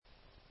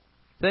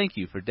Thank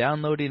you for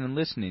downloading and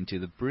listening to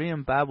the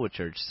Berean Bible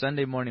Church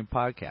Sunday Morning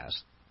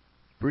Podcast.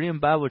 Berean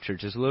Bible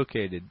Church is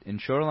located in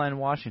Shoreline,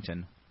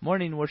 Washington,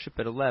 morning worship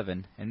at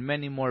 11, and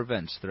many more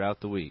events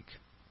throughout the week.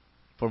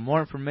 For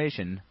more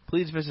information,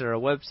 please visit our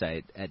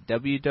website at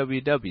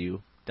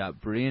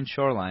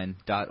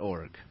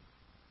www.bereanshoreline.org.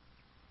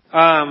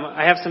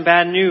 I have some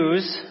bad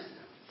news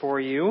for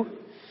you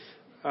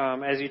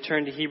as you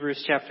turn to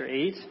Hebrews chapter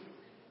 8.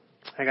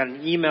 I got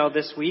an email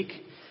this week.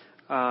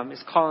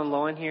 Is Colin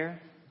Lowen here?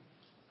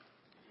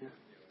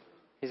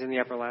 He's in the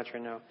upper lounge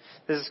right now.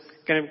 This is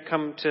going to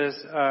come to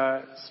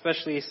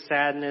especially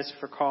sadness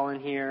for Colin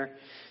here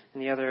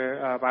and the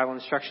other Bible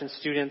instruction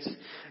students.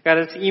 I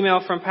got this email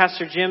from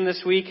Pastor Jim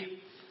this week.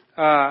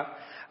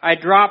 I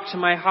dropped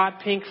my hot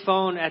pink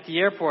phone at the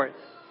airport.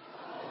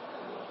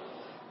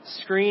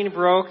 Screen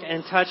broke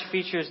and touch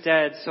features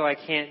dead, so I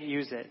can't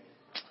use it.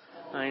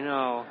 I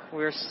know.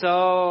 We're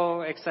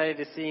so excited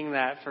to seeing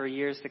that for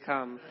years to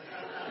come.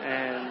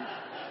 And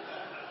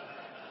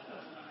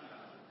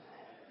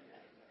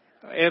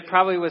it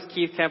probably was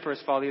Keith Kemper's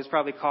fault. He was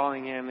probably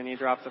calling him and he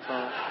dropped the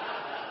phone.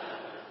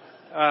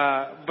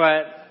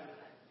 But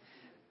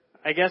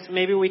I guess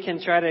maybe we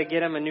can try to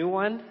get him a new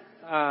one.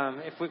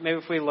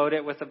 If we load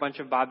it with a bunch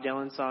of Bob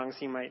Dylan songs,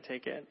 he might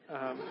take it.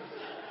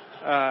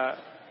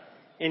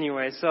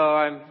 Anyway, so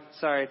I'm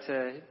sorry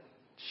to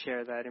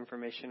share that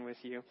information with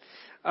you.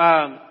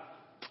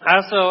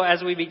 Also,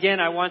 as we begin,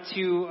 I want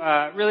to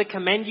really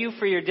commend you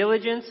for your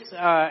diligence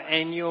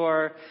and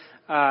your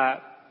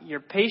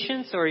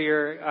patience, or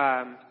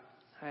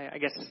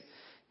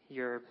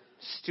your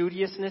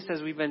studiousness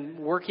as we've been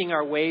working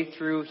our way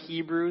through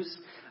Hebrews.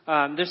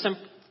 There's some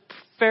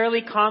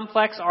fairly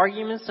complex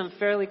arguments, some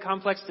fairly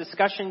complex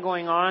discussion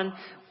going on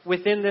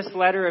within this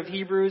letter of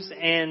Hebrews,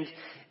 and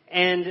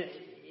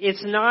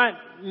it's not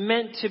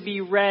meant to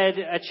be read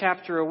a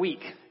chapter a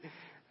week.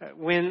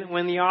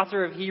 When the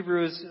author of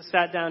Hebrews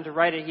sat down to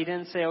write it, he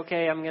didn't say,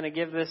 okay, I'm going to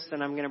give this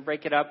and I'm going to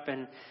break it up,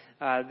 and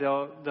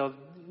they'll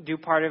do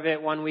part of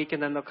it one week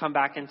and then they'll come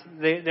back, and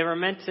they were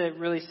meant to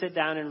really sit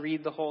down and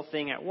read the whole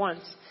thing at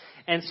once.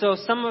 And so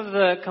some of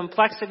the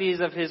complexities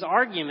of his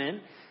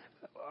argument,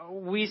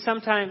 at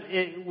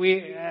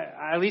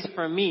least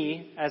for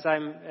me, as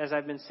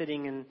I've been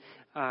sitting and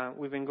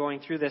we've been going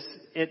through this,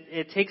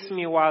 it takes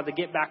me a while to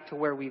get back to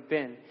where we've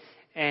been.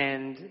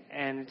 And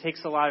it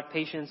takes a lot of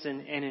patience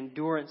and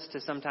endurance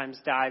to sometimes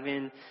dive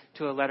in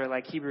to a letter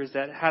like Hebrews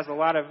that has a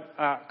lot of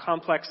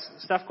complex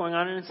stuff going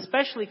on, and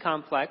especially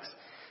complex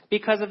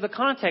because of the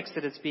context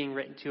that it's being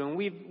written to. And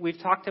we've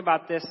talked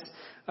about this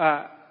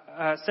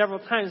several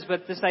times,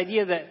 but this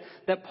idea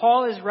that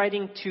Paul is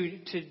writing to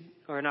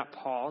or not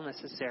Paul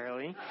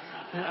necessarily.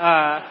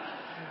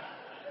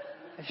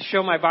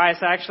 Show my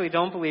bias. I actually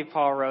don't believe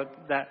Paul wrote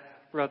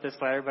this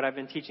letter, but I've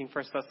been teaching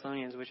 1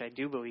 Thessalonians, which I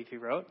do believe he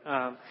wrote.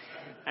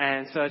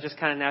 And so it's just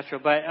kind of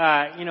natural. But,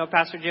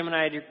 Pastor Jim and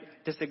I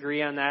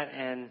disagree on that,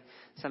 and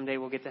someday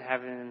we'll get to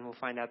heaven and we'll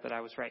find out that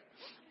I was right.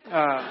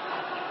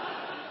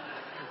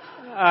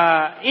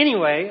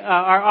 Anyway,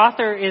 our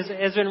author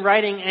has been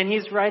writing, and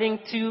he's writing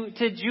to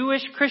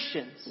Jewish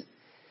Christians.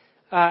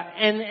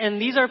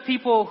 And these are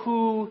people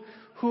who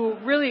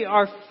really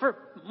are,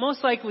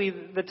 most likely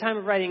the time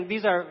of writing,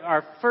 these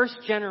are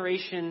first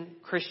generation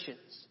Christians.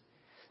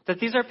 That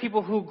these are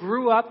people who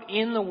grew up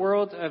in the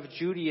world of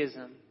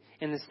Judaism,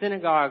 in the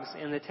synagogues,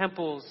 in the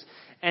temples,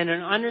 and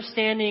an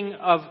understanding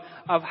of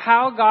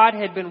how God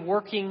had been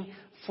working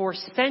for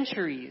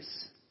centuries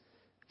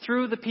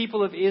through the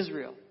people of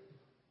Israel.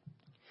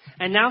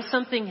 And now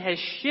something has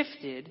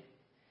shifted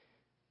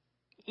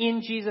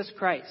in Jesus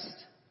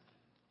Christ.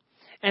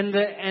 And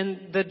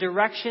the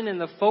direction and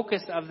the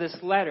focus of this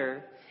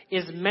letter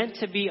is meant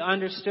to be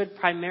understood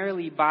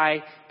primarily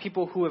by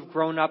people who have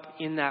grown up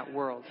in that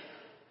world.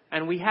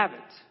 And we haven't.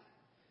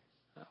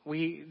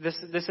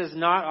 This is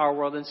not our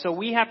world. And so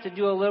we have to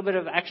do a little bit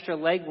of extra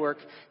legwork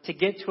to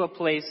get to a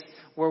place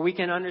where we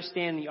can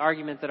understand the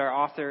argument that our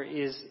author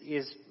is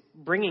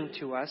bringing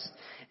to us.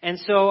 And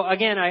so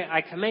again,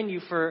 I commend you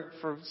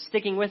for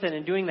sticking with it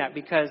and doing that,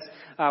 because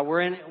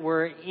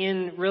we're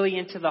in really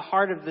into the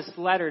heart of this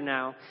letter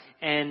now.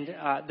 And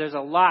there's a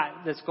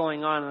lot that's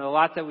going on and a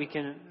lot that we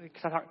can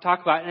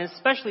talk about. And it's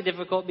especially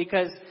difficult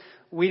because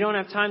we don't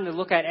have time to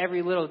look at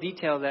every little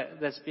detail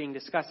that's being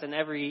discussed and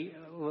every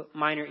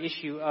minor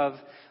issue of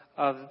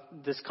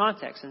this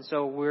context. And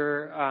so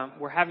we're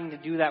having to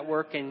do that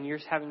work, and you're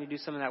having to do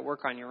some of that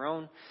work on your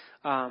own.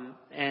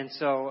 And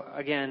so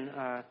again,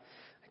 I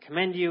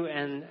commend you.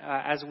 And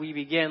as we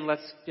begin,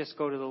 let's just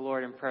go to the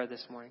Lord in prayer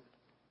this morning.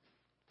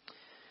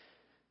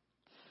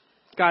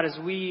 God, as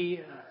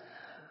we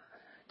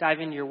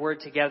dive into your word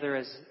together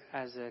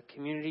as a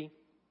community,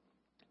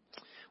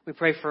 we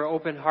pray for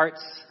open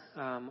hearts,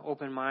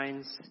 open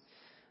minds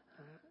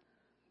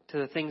to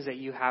the things that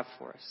you have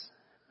for us.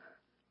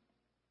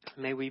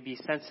 May we be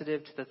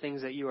sensitive to the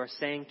things that you are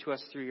saying to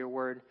us through your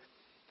word.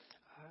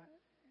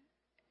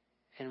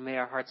 And may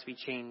our hearts be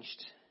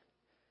changed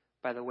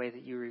by the way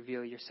that you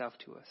reveal yourself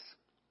to us.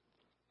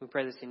 We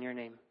pray this in your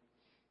name.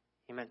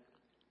 Amen.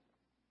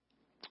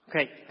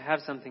 Okay, I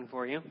have something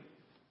for you.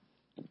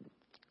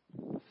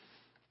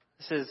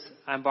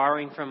 I'm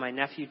borrowing from my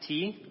nephew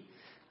T.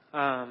 See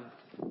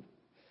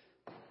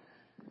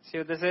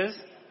what this is?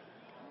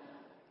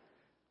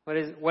 What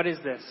is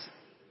this?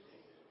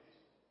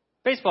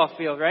 Baseball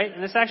field, right?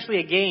 And it's actually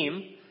a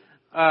game.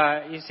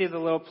 You see the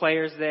little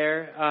players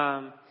there,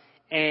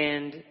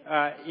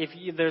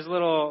 there's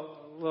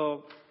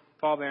little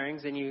ball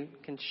bearings, and you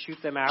can shoot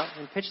them out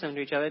and pitch them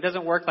to each other. It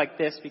doesn't work like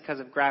this because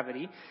of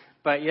gravity,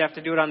 but you have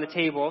to do it on the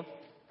table.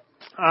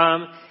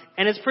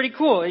 And it's pretty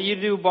cool.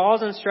 You do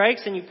balls and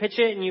strikes, and you pitch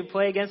it, and you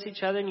play against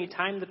each other, and you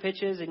time the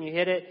pitches, and you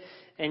hit it,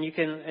 and you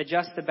can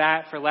adjust the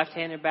bat for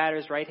left-handed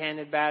batters,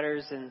 right-handed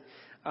batters, and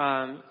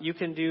you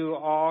can do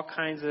all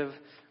kinds of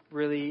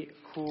really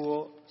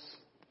cool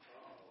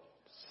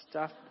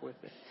stuff with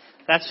it.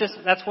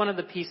 That's one of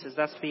the pieces.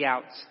 That's the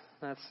outs.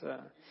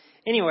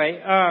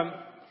 Anyway.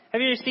 Have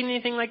you ever seen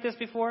anything like this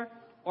before?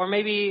 Or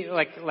maybe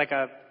like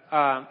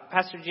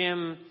Pastor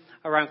Jim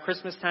around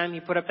Christmas time, he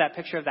put up that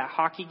picture of that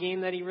hockey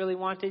game that he really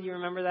wanted. You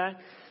remember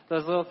that?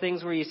 Those little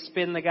things where you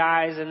spin the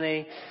guys and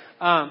they.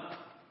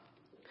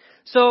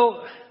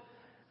 So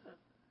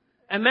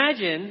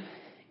imagine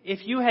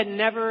if you had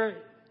never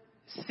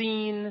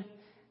seen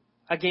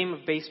a game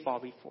of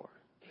baseball before,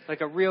 like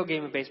a real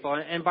game of baseball.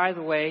 And by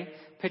the way,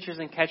 pitchers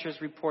and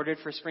catchers reported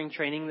for spring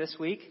training this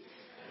week.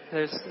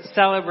 There's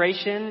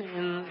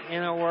celebration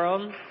in our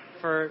world,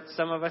 for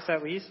some of us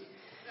at least.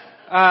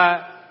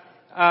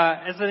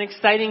 It's an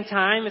exciting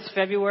time. It's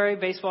February.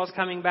 Baseball's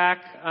coming back.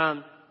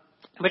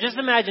 But just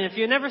imagine if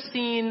you've never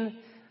seen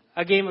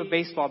a game of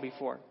baseball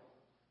before.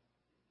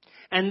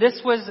 And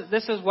this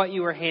is what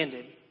you were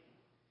handed.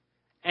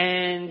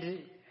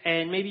 And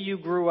maybe you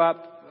grew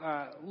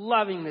up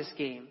loving this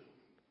game.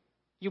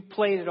 You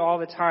played it all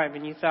the time,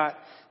 and you thought,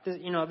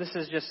 this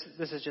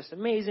is just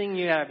amazing.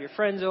 You have your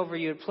friends over,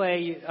 you would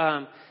play.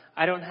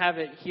 I don't have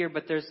it here,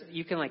 but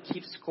you can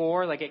keep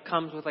score. It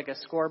comes with a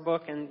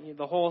scorebook and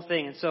the whole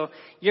thing. And so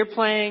you're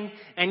playing,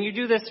 and you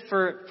do this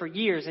for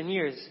years and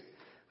years.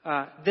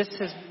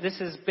 This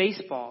is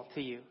baseball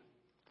to you.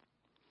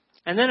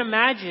 And then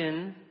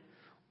imagine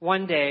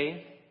one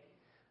day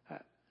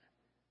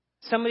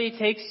somebody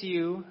takes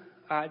you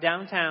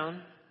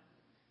downtown,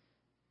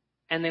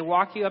 and they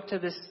walk you up to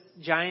this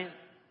giant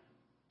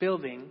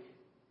building.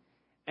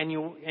 And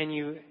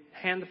you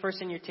hand the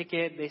person your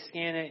ticket, they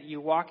scan it, you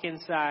walk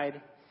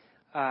inside,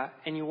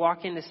 and you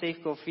walk into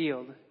Safeco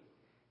Field,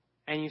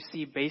 and you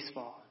see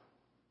baseball.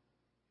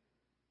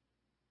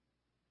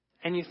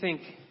 And you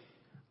think,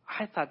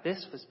 I thought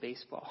this was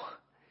baseball.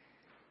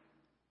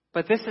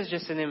 But this is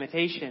just an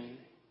imitation.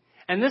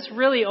 And this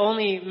really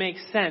only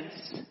makes sense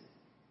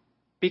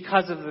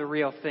because of the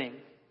real thing.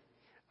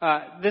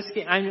 This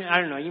game, I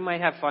don't know, you might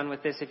have fun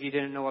with this if you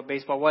didn't know what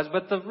baseball was,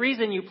 but the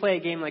reason you play a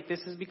game like this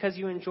is because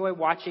you enjoy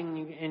watching,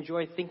 you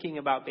enjoy thinking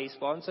about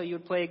baseball, and so you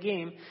would play a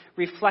game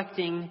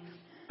reflecting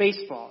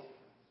baseball.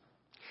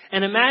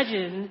 And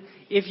imagine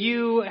if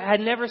you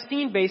had never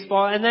seen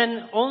baseball and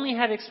then only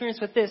had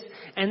experience with this,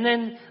 and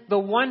then the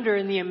wonder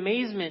and the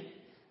amazement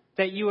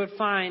that you would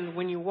find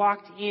when you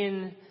walked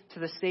in to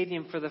the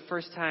stadium for the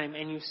first time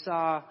and you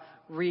saw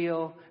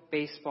real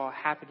baseball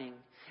happening.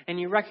 And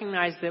you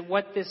recognize that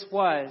what this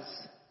was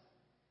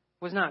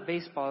not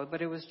baseball, but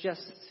it was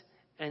just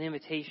an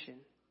imitation.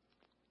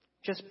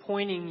 Just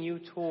pointing you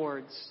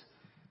towards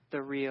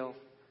the real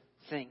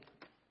thing.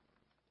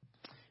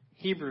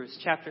 Hebrews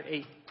chapter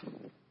 8.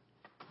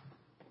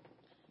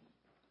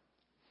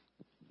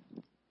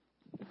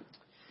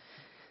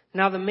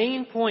 Now the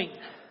main point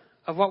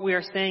of what we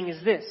are saying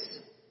is this.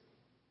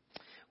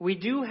 We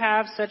do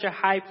have such a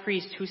high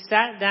priest who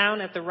sat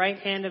down at the right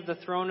hand of the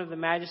throne of the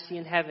majesty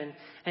in heaven,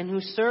 and who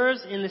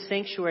serves in the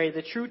sanctuary,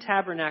 the true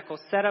tabernacle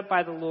set up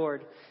by the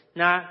Lord,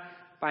 not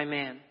by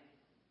man.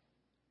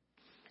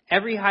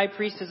 Every high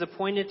priest is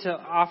appointed to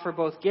offer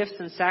both gifts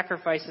and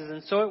sacrifices,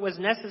 and so it was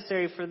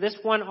necessary for this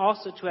one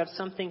also to have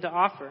something to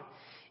offer.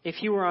 If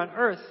he were on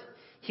earth,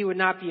 he would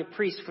not be a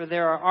priest, for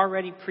there are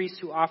already priests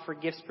who offer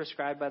gifts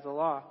prescribed by the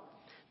law.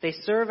 They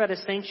serve at a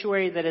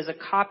sanctuary that is a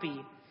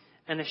copy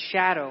and a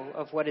shadow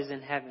of what is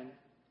in heaven.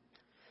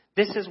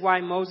 This is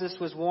why Moses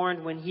was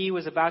warned when he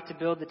was about to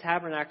build the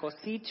tabernacle,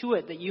 see to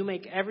it that you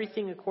make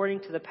everything according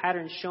to the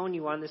pattern shown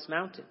you on this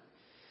mountain.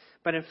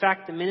 But in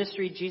fact, the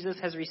ministry Jesus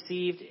has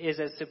received is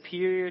as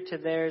superior to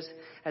theirs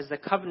as the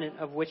covenant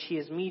of which he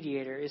is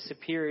mediator is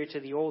superior to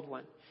the old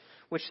one,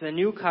 which the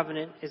new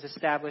covenant is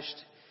established,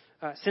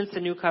 since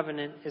the new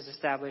covenant is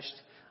established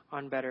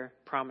on better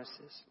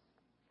promises.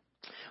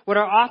 What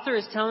our author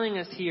is telling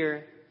us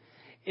here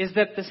is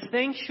that the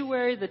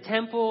sanctuary, the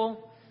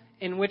temple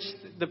in which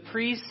the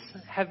priests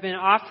have been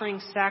offering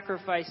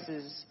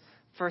sacrifices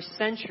for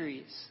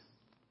centuries,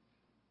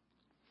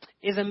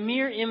 is a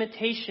mere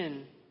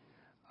imitation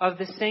of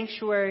the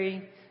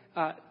sanctuary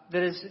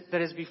that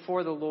is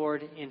before the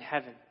Lord in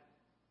heaven.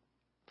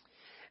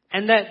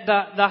 And that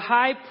the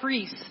high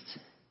priest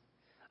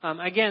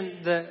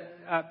Again,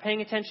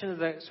 paying attention to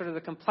the sort of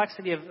the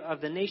complexity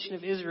of the nation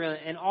of Israel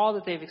and all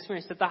that they've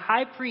experienced, that the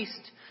high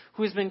priest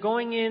who has been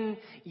going in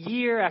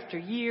year after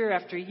year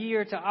after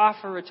year to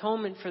offer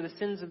atonement for the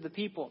sins of the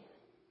people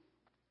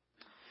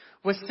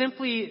was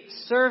simply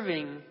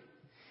serving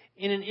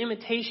in an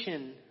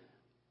imitation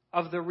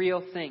of the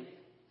real thing.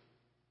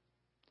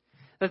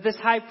 That this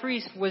high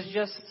priest was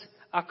just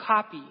a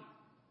copy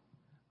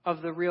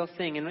of the real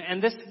thing.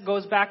 And this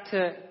goes back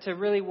to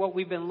really what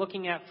we've been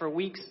looking at for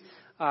weeks.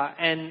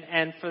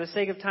 And for the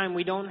sake of time,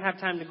 we don't have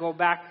time to go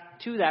back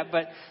to that.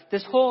 But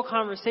this whole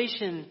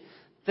conversation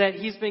that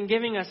he's been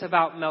giving us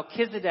about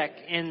Melchizedek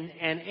and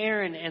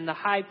Aaron and the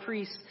high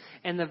priest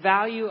and the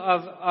value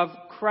of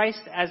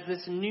Christ as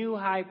this new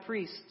high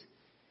priest.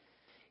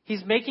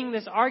 He's making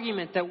this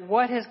argument that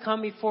what has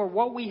come before,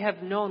 what we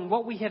have known,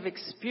 what we have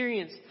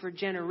experienced for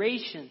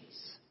generations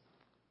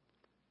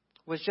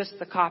was just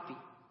the copy.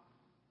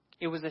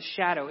 It was a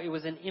shadow. It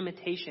was an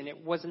imitation.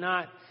 It was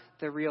not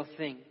the real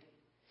thing.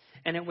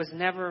 And it was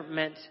never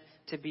meant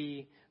to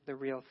be the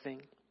real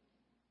thing.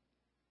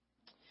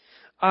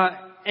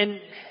 And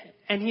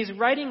he's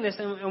writing this,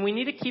 and we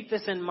need to keep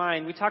this in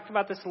mind. We talked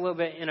about this a little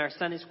bit in our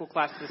Sunday school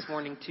class this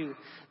morning too.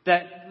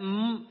 That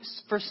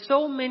for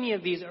so many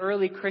of these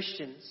early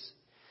Christians,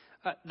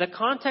 the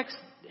context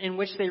in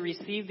which they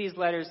receive these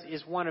letters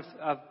is one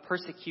of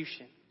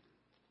persecution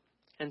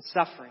and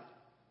suffering.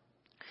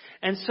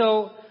 And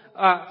so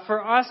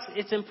for us,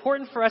 it's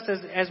important for us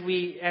as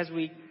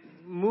we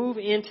move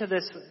into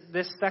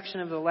this section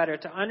of the letter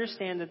to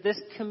understand that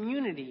this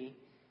community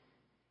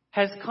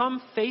has come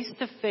face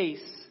to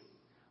face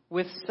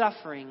with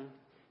suffering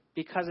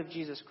because of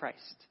Jesus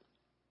Christ.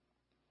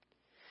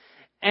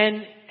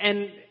 And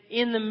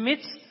in the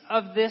midst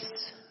of this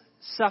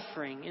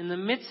suffering, in the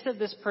midst of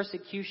this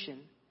persecution,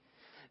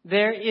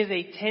 there is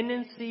a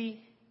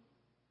tendency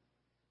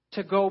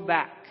to go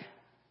back.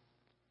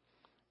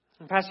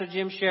 And Pastor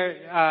Jim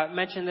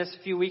mentioned this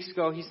a few weeks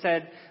ago. He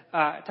said,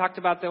 talked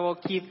about the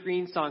old Keith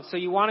Green song, "So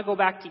you want to go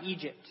back to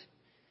Egypt."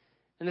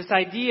 And this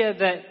idea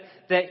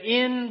that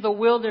in the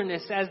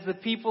wilderness, as the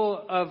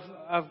people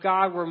of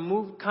God were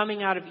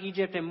coming out of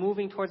Egypt and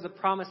moving towards the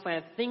promised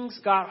land, things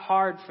got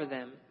hard for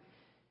them.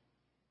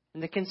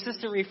 And the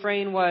consistent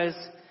refrain was,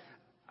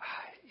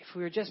 if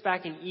we were just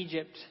back in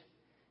Egypt,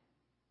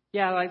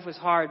 yeah, life was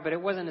hard, but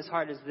it wasn't as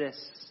hard as this.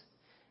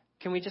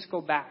 Can we just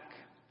go back?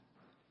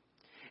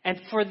 And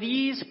for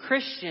these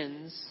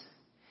Christians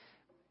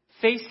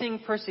facing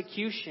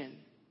persecution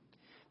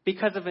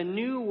because of a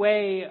new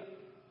way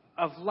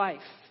of life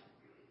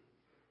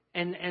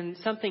and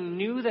something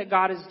new that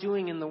God is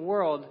doing in the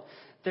world,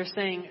 they're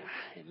saying,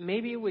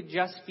 maybe it would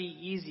just be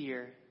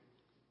easier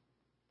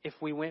if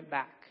we went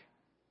back.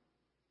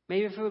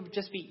 Maybe if it would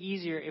just be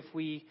easier if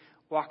we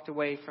walked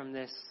away from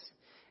this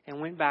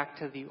and went back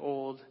to the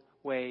old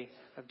way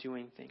of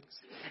doing things.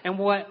 And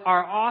what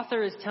our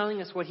author is telling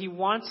us, what he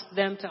wants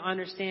them to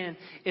understand,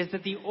 is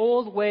that the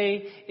old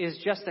way is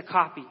just a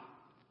copy.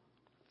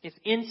 It's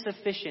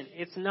insufficient.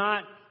 It's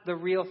not the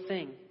real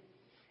thing.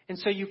 And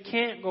so you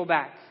can't go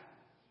back.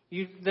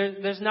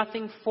 There's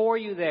nothing for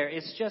you there.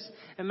 It's just,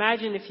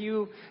 imagine if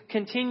you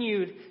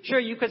continued, sure,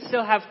 you could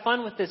still have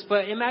fun with this,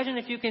 but imagine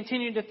if you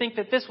continued to think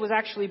that this was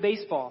actually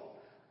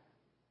baseball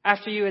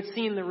after you had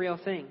seen the real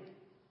thing.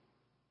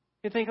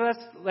 You think, well,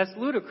 that's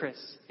ludicrous.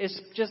 It's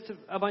just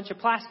a bunch of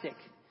plastic.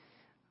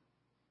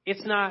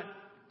 It's not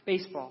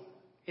baseball.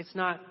 It's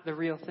not the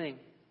real thing.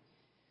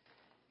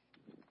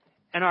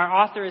 And our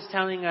author is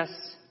telling us,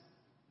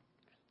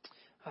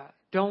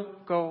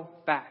 don't go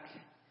back.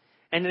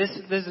 And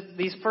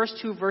these first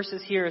two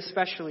verses here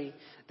especially,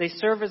 they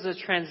serve as a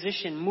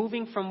transition,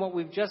 moving from what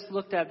we've just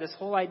looked at, this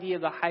whole idea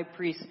of the high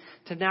priest,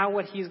 to now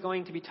what he's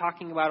going to be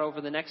talking about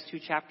over the next two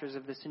chapters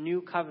of this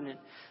new covenant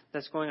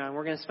that's going on.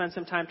 We're going to spend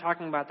some time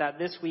talking about that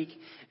this week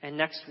and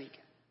next week.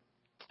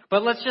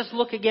 But let's just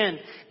look again.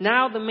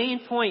 Now the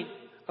main point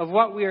of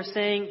what we are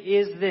saying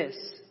is this.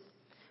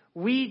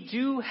 We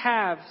do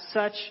have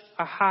such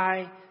a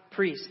high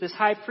priest. This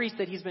high priest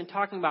that he's been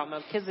talking about,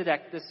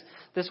 Melchizedek,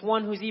 this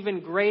one who's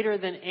even greater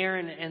than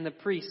Aaron and the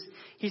priests.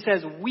 He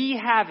says, we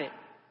have it.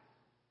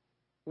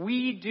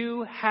 We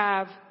do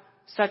have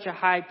such a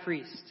high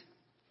priest.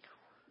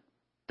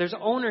 There's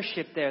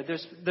ownership there.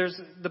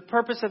 There's the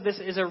purpose of this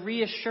is a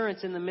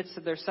reassurance in the midst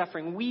of their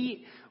suffering.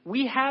 We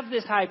have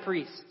this high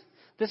priest.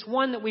 This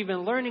one that we've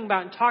been learning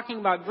about and talking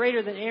about,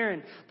 greater than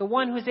Aaron. The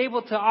one who's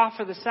able to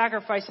offer the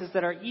sacrifices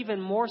that are even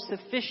more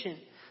sufficient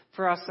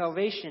for our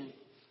salvation.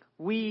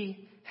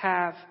 We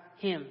have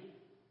him.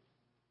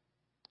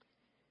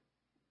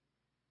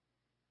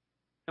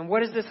 And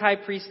what has this high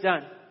priest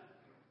done?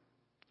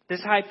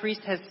 This high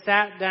priest has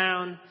sat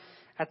down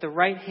at the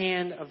right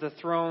hand of the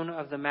throne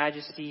of the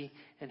majesty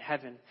in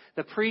heaven.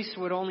 The priest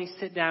would only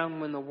sit down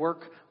when the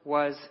work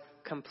was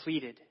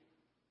completed.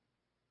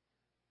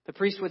 The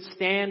priest would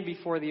stand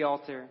before the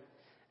altar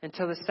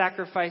until the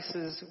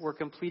sacrifices were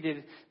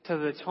completed, till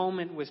the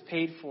atonement was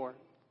paid for.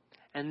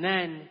 And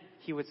then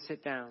he would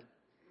sit down.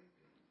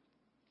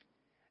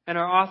 And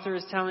our author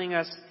is telling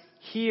us,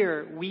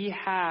 here we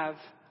have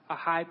a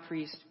high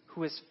priest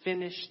who has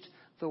finished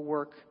the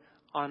work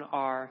on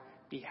our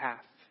behalf.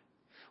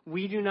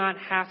 We do not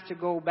have to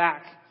go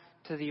back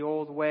to the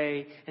old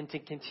way and to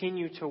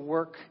continue to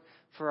work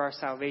for our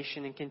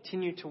salvation and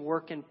continue to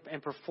work and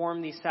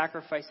perform these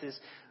sacrifices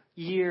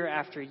year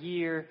after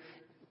year,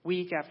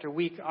 week after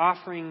week,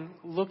 offering,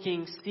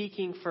 looking,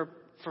 seeking for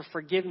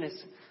forgiveness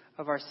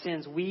of our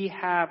sins. We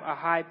have a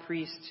high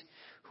priest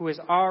who has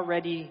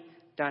already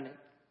done it.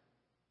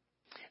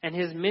 And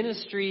his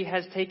ministry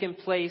has taken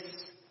place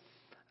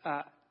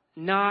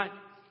not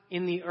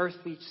in the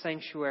earthly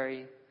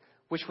sanctuary,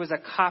 which was a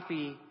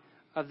copy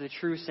of the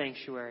true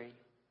sanctuary,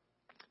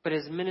 but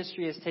his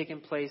ministry has taken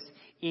place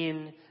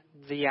in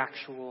the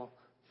actual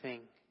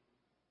thing.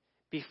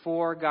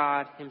 Before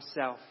God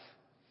himself,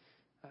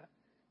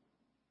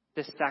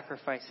 this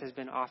sacrifice has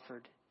been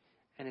offered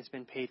and it's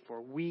been paid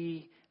for.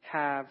 We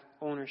have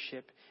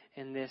ownership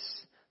in this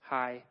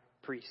high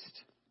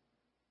priest.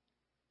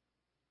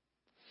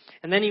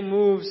 And then he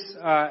moves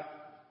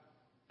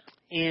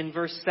in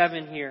verse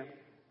 7 here.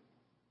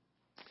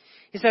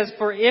 He says,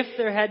 "For if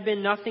there had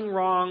been nothing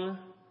wrong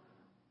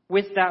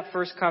with that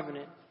first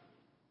covenant,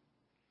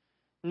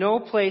 no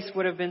place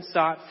would have been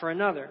sought for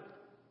another.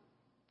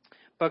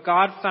 But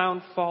God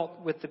found fault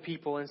with the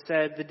people and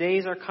said, 'The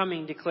days are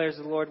coming, declares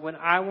the Lord, when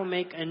I will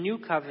make a new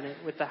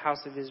covenant with the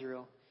house of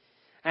Israel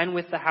and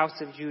with the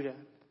house of Judah.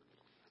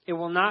 It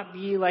will not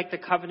be like the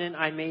covenant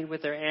I made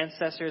with their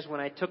ancestors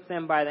when I took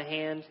them by the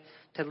hand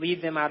to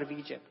lead them out of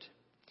Egypt.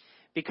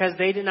 Because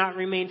they did not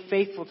remain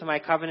faithful to my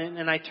covenant,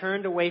 and I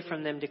turned away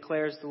from them,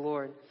 declares the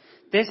Lord.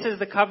 This is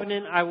the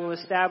covenant I will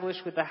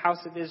establish with the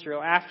house of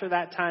Israel after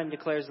that time,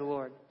 declares the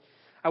Lord.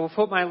 I will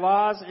put my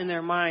laws in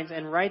their minds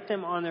and write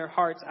them on their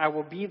hearts. I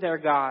will be their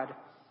God,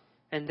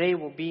 and they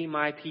will be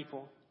my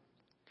people.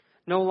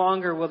 No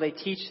longer will they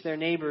teach their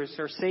neighbors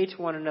or say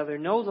to one another,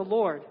 know the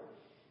Lord,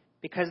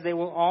 because they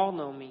will all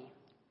know me,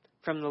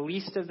 from the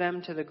least of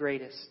them to the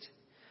greatest.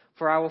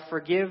 For I will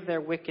forgive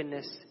their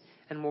wickedness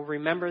and will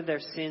remember their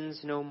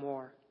sins no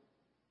more.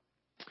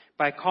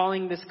 By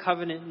calling this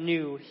covenant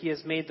new, he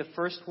has made the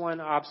first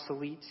one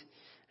obsolete,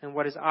 and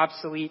what is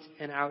obsolete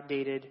and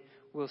outdated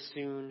will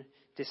soon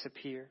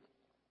disappear."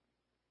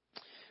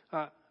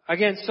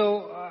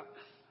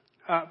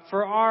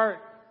 For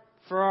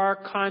our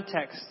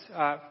context,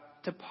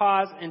 to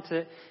pause and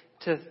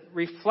to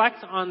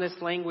reflect on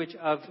this language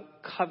of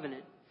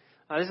covenant.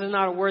 This is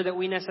not a word that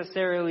we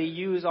necessarily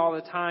use all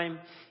the time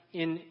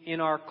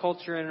in our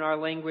culture and in our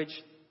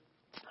language.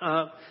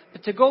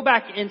 But to go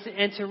back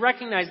and to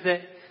recognize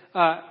that,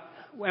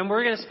 and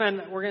we're going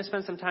to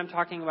spend some time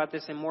talking about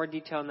this in more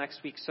detail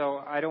next week,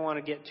 so I don't want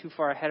to get too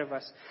far ahead of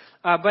us.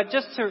 But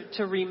just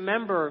to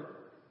remember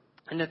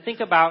and to think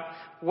about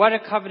what a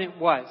covenant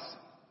was.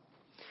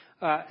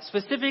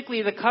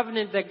 Specifically, the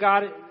covenant that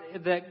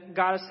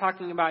God is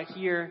talking about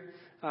here,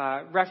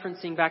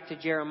 referencing back to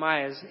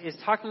Jeremiah, is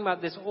talking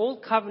about this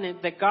old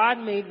covenant that God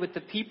made with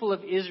the people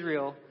of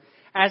Israel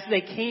as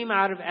they came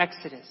out of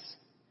Exodus.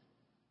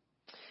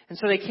 And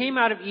so they came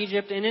out of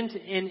Egypt and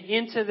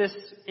into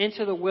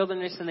the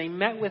wilderness, and they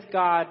met with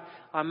God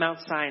on Mount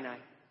Sinai.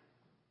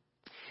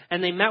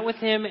 And they met with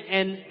him,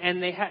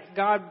 and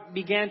God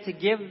began to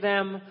give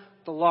them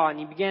the law, and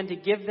he began to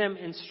give them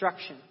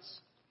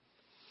instructions.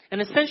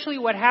 And essentially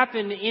what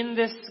happened in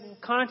this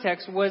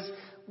context was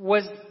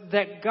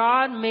that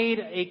God made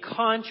a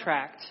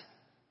contract,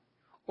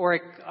 or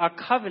a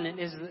covenant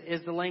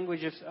is the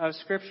language of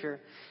Scripture.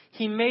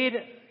 He made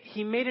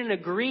an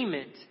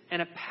agreement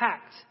and a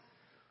pact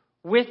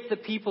with the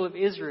people of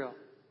Israel.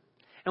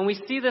 And we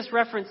see this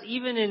reference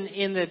even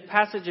in the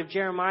passage of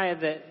Jeremiah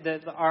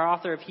that our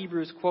author of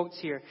Hebrews quotes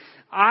here.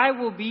 I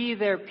will be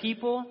their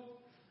people,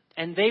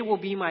 and they will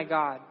be my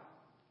God.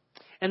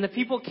 And the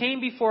people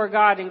came before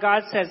God, and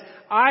God says,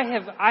 I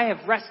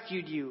have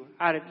rescued you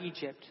out of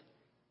Egypt.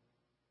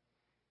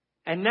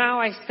 And now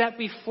I set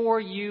before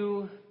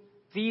you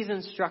these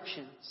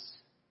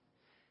instructions.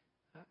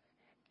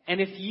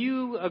 And if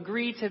you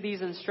agree to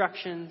these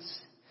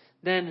instructions,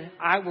 then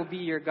I will be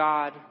your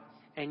God,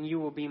 and you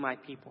will be my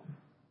people.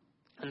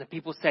 And the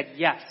people said,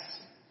 yes,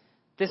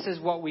 this is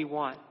what we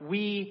want.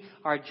 We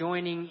are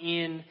joining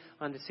in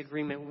on this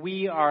agreement.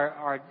 We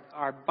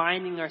are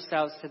binding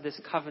ourselves to this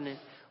covenant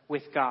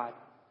with God.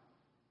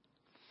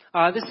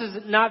 This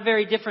is not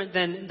very different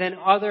than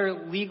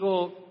other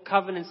legal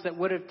covenants that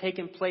would have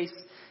taken place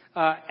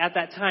at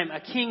that time. A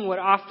king would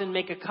often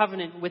make a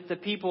covenant with the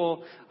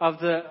people of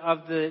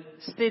the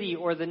city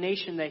or the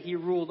nation that he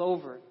ruled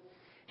over.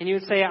 And he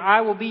would say,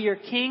 I will be your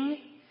king,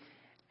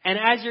 and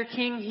as your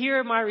king, here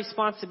are my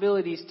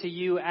responsibilities to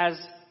you as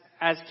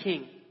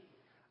king.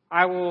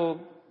 I will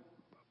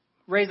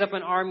raise up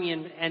an army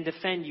and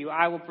defend you.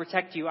 I will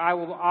protect you. I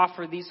will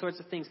offer these sorts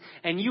of things.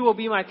 And you will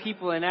be my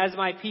people, and as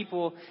my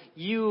people,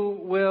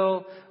 you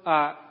will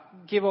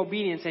give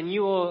obedience, and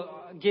you will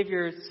give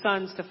your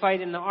sons to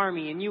fight in the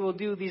army, and you will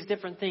do these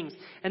different things.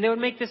 And they would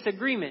make this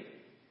agreement.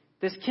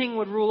 This king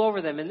would rule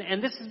over them.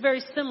 And this is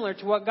very similar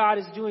to what God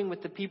is doing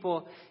with the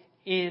people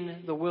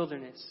in the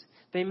wilderness.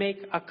 They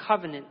make a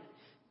covenant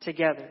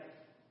together.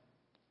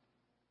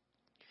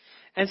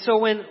 And so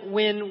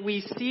when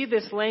we see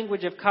this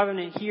language of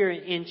covenant here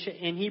in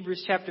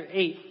Hebrews chapter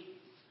 8,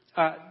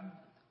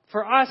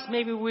 for us,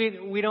 maybe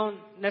we don't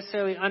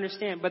necessarily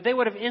understand, but they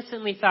would have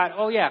instantly thought,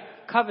 oh yeah,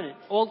 covenant,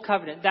 old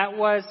covenant, that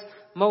was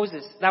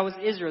Moses, that was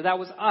Israel, that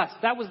was us,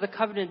 that was the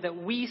covenant that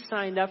we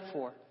signed up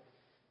for.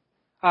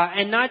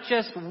 And not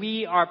just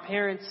we, our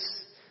parents,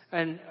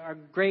 and our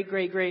great,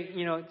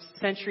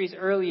 centuries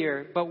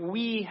earlier, but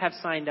we have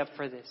signed up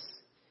for this.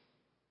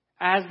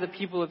 As the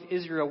people of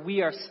Israel,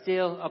 we are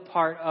still a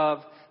part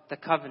of the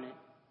covenant.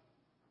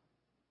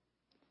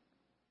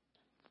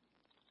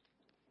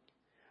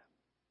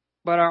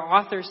 But our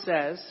author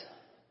says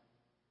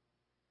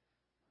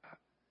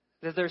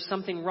that there's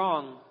something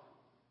wrong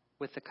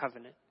with the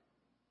covenant.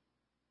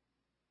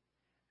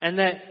 And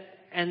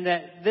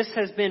that this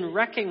has been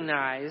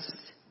recognized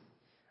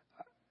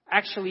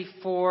actually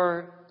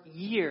for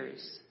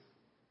years.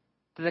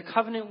 That the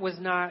covenant was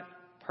not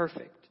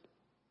perfect.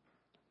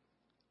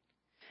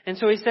 And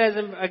so he says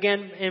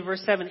again in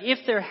verse 7,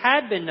 if there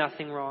had been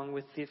nothing wrong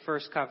with the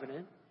first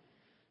covenant,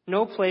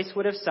 no place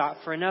would have sought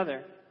for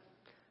another.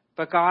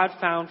 But God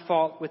found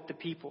fault with the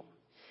people.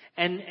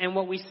 And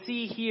what we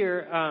see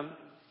here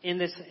in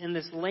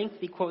this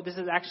lengthy quote, this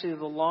is actually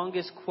the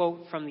longest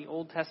quote from the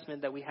Old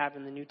Testament that we have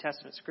in the New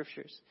Testament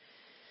scriptures.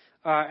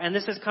 And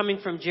this is coming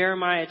from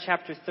Jeremiah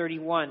chapter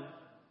 31.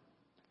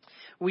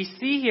 We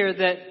see here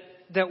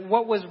that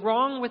what was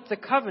wrong with the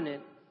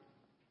covenant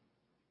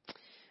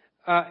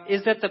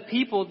is that the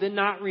people did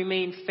not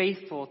remain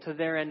faithful to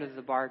their end of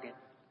the bargain.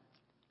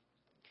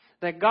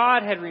 That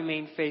God had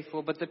remained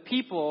faithful, but the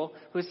people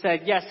who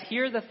said, yes,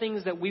 here are the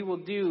things that we will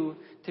do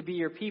to be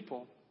your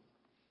people,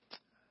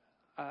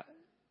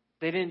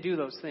 they didn't do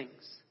those things.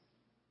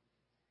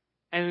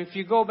 And if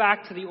you go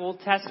back to the Old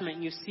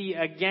Testament, you see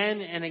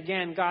again and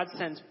again God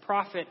sends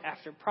prophet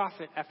after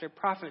prophet after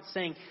prophet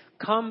saying,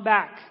 come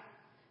back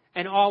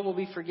and all will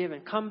be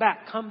forgiven. Come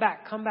back, come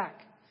back, come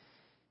back.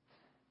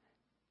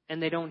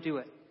 And they don't do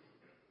it.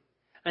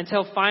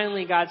 Until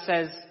finally God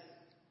says,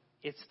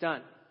 it's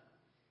done.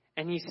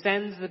 And he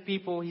sends the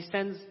people, he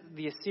sends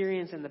the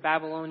Assyrians and the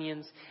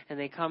Babylonians, and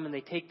they come and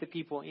they take the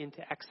people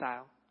into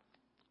exile.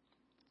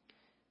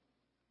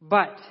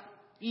 But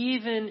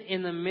even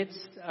in the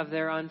midst of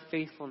their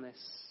unfaithfulness,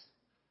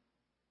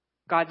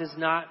 God does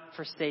not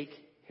forsake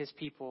his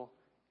people,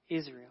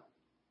 Israel.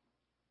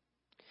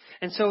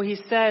 And so he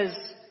says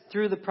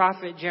through the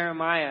prophet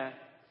Jeremiah,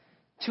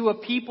 to a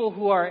people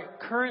who are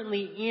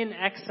currently in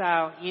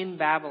exile in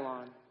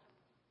Babylon,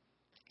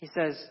 he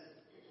says,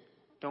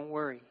 don't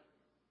worry.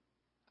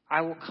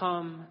 I will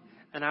come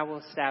and I will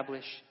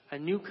establish a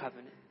new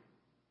covenant.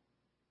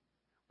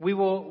 We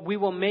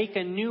will make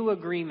a new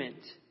agreement.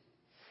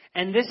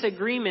 And this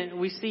agreement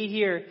we see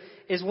here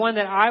is one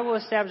that I will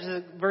establish,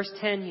 verse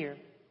 10 here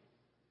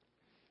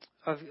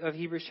of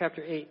Hebrews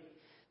chapter 8.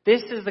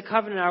 This is the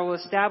covenant I will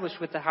establish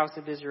with the house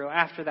of Israel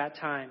after that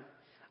time.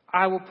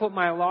 I will put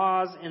my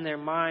laws in their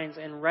minds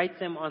and write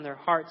them on their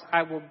hearts.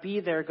 I will be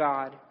their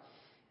God,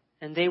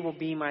 and they will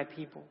be my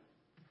people.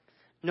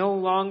 No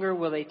longer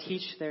will they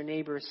teach their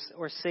neighbors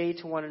or say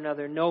to one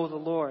another, know the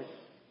Lord,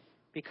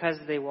 because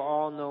they will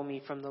all know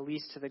me from the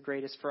least to the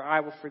greatest. For I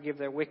will forgive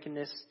their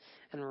wickedness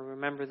and will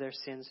remember their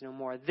sins no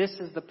more. This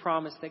is the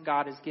promise that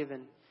God has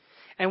given.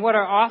 And what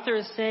our author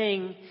is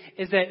saying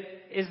is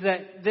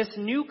that this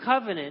new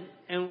covenant,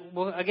 and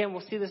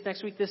we'll see this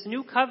next week, this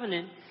new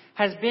covenant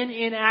has been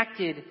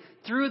enacted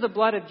through the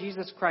blood of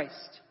Jesus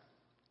Christ.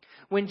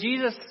 When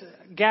Jesus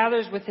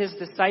gathers with his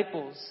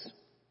disciples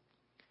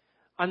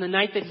on the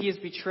night that he is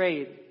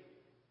betrayed,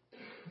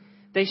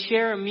 they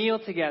share a meal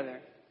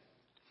together.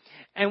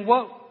 And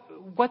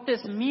what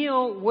this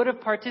meal would have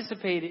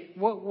participated,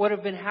 what would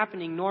have been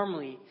happening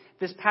normally,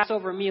 this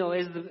Passover meal,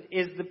 is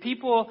the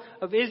people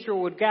of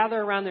Israel would gather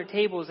around their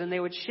tables and they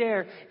would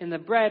share in the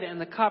bread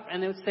and the cup,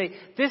 and they would say,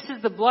 this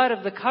is the blood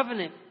of the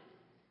covenant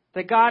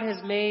that God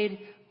has made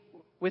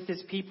with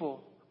his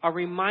people. A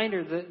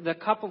reminder, the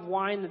cup of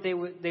wine that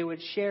they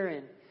would share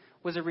in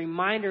was a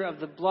reminder of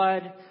the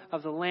blood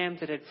of the Lamb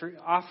that had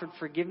offered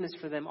forgiveness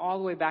for them all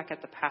the way back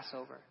at the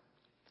Passover.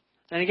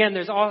 And again,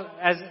 there's all,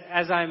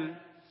 as I'm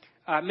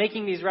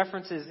making these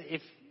references,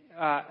 if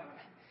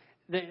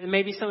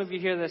maybe some of you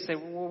hear this say,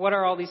 well, what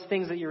are all these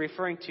things that you're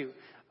referring to?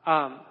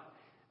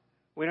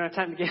 We don't have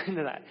time to get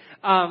into that.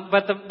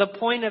 But the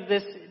point of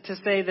this to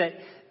say that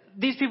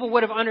these people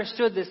would have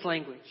understood this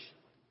language.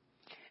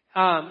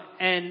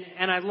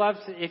 And I'd love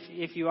to,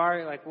 if you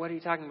are like, what are you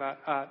talking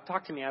about?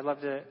 Talk to me. I'd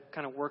love to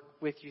kind of work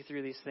with you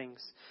through these things.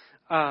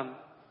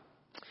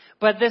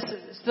 But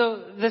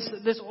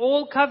this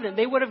old covenant,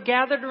 they would have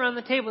gathered around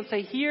the table and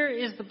say, here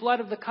is the blood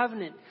of the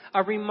covenant,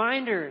 a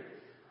reminder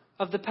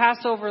of the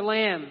Passover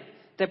lamb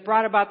that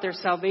brought about their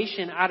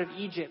salvation out of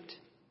Egypt.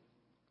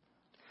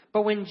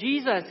 But when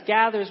Jesus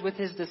gathers with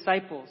his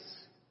disciples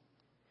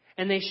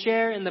and they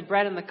share in the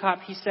bread and the cup,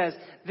 he says,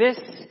 this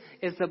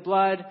is the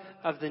blood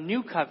of the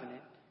new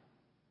covenant.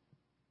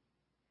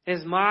 It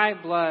is my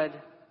blood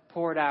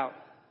poured out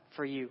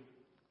for you.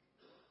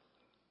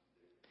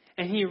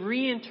 And he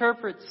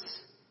reinterprets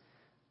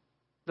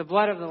the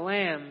blood of the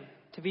Lamb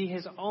to be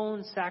his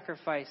own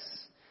sacrifice,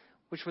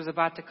 which was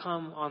about to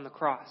come on the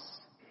cross.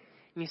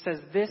 And he says,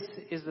 this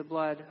is the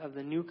blood of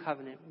the new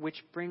covenant,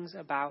 which brings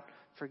about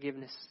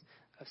forgiveness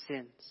of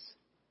sins.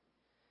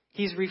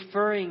 He's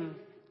referring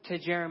to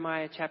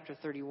Jeremiah chapter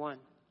 31.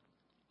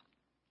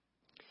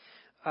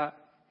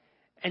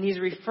 And he's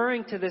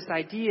referring to this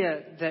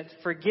idea that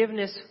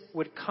forgiveness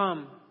would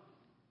come.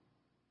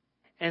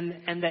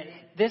 And that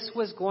this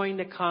was going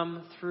to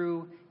come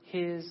through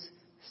his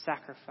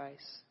sacrifice.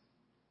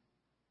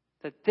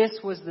 That this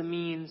was the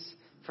means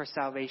for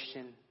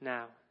salvation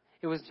now.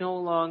 It was no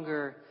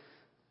longer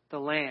the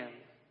Lamb,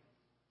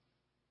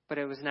 but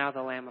it was now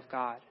the Lamb of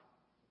God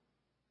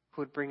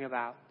who would bring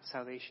about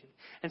salvation.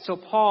 And so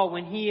Paul,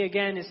 when he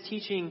again is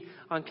teaching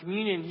on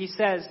communion, he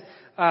says,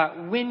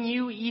 when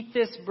you eat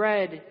this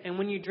bread and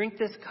when you drink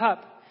this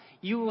cup,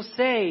 you will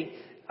say,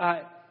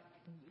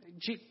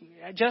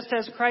 just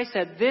as Christ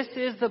said, this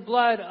is the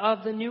blood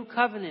of the new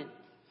covenant.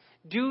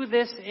 Do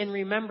this in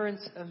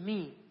remembrance of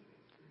me.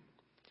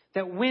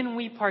 That when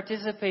we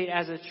participate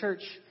as a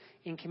church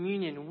in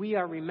communion, we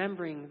are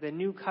remembering the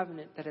new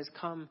covenant that has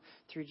come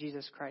through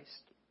Jesus Christ.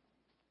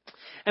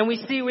 And we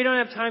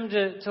don't have time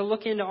to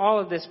look into all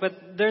of this,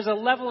 but there's a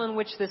level in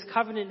which this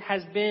covenant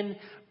has been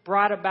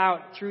brought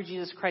about through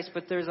Jesus Christ,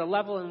 but there's a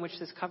level in which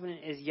this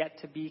covenant is yet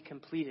to be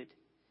completed,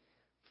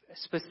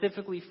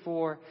 specifically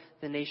for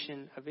the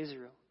nation of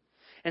Israel.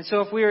 And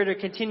so if we were to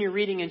continue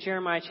reading in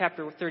Jeremiah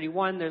chapter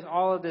 31, there's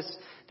all of this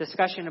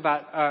discussion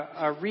about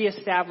a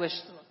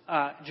reestablished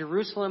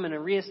Jerusalem and a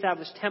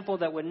reestablished temple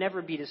that would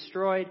never be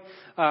destroyed.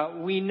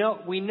 We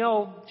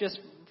know just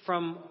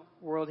from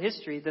world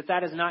history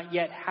that has not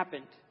yet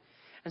happened.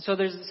 And so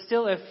there's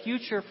still a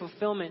future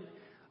fulfillment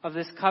of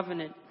this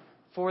covenant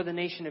for the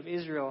nation of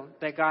Israel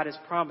that God has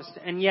promised.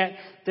 And yet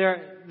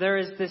there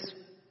is this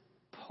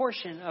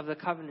portion of the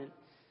covenant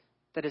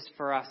that is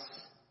for us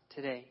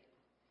today.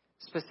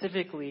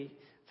 Specifically,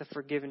 the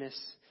forgiveness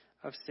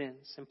of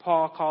sins. And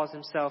Paul calls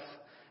himself,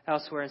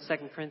 elsewhere in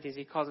 2 Corinthians,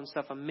 he calls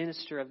himself a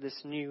minister of this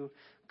new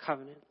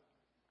covenant.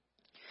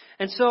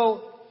 And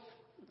so,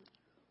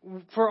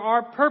 for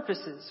our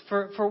purposes,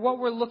 for what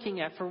we're looking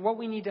at, for what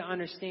we need to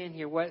understand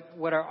here,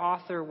 what our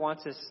author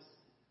wants us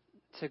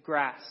to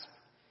grasp,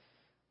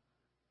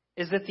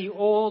 is that the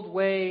old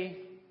way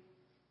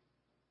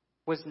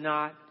was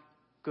not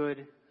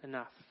good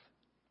enough.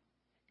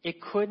 It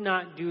could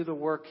not do the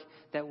work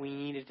that we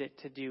needed it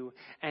to do.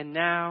 And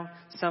now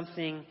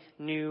something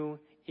new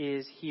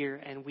is here,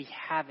 and we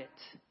have it.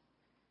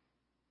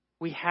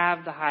 We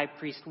have the high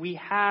priest. We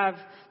have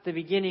the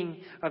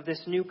beginning of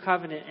this new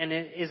covenant, and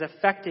it is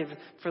effective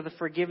for the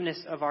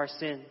forgiveness of our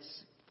sins.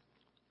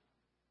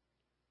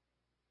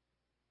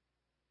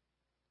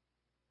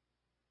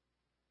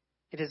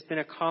 It has been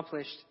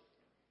accomplished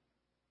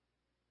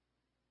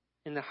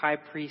in the high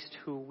priest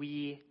who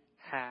we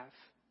have.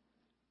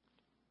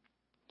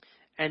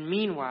 And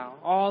meanwhile,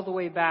 all the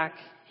way back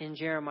in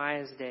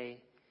Jeremiah's day,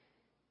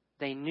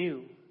 they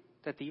knew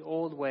that the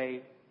old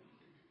way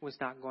was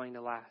not going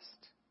to last.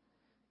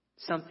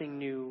 Something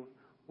new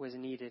was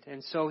needed.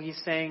 And so he's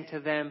saying to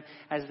them,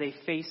 as they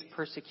face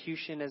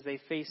persecution, as they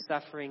face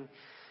suffering,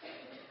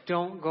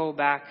 don't go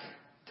back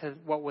to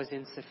what was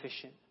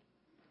insufficient.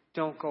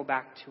 Don't go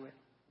back to it.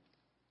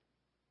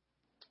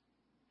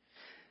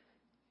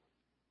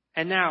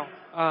 And now,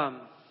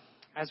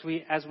 as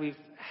we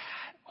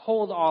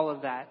hold all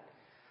of that,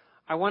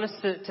 I want us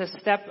to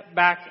step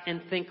back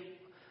and think,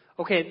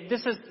 okay,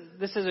 this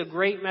is a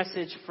great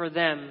message for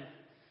them,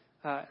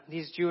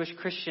 these Jewish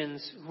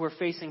Christians who are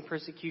facing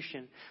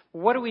persecution.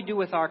 What do we do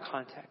with our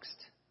context?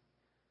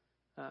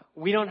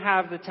 We don't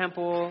have the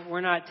temple.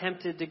 We're not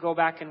tempted to go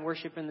back and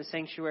worship in the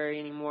sanctuary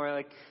anymore.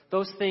 Like,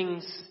 those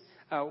things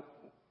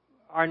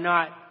are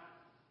not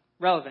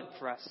relevant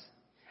for us.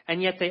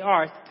 And yet they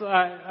are.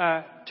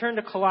 Turn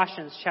to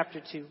Colossians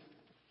chapter 2.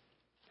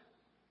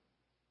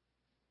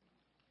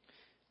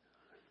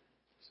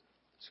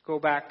 Let's go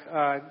back.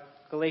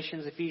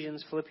 Galatians,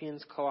 Ephesians,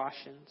 Philippians,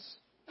 Colossians.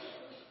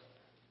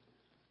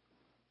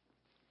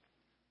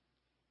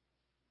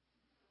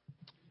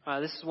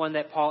 This is one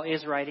that Paul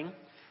is writing.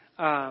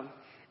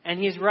 And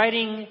he's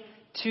writing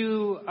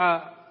to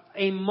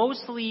a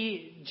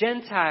mostly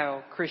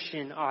Gentile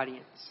Christian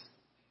audience.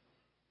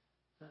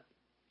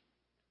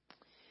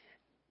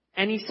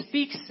 And he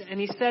speaks and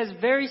he says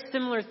very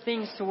similar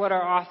things to what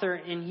our author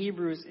in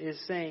Hebrews is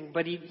saying,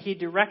 but he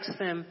directs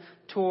them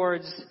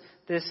towards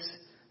this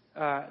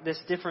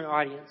different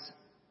audience.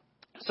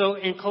 So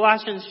in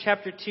Colossians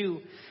chapter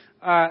 2,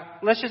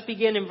 let's just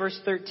begin in verse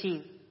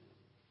 13.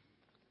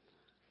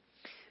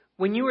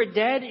 When you were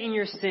dead in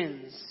your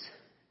sins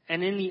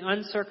and in the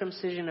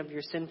uncircumcision of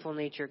your sinful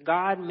nature,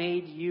 God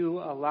made you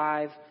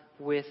alive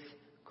with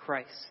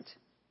Christ.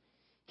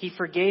 He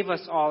forgave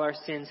us all our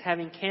sins,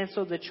 having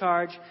canceled the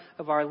charge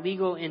of our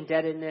legal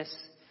indebtedness,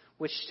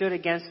 which stood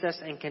against us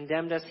and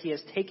condemned us. He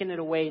has taken it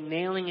away,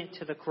 nailing it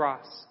to the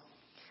cross.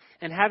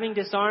 And having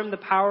disarmed the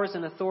powers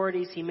and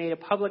authorities, he made a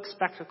public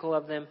spectacle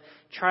of them,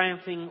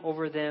 triumphing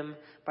over them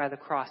by the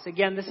cross.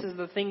 Again, this is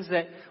the things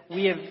that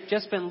we have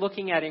just been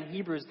looking at in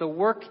Hebrews. The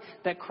work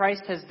that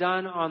Christ has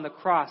done on the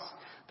cross.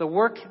 The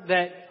work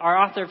that our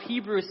author of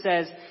Hebrews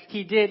says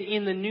he did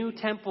in the new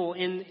temple,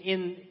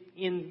 in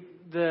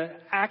the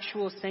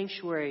actual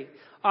sanctuary,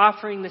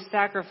 offering the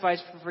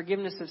sacrifice for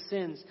forgiveness of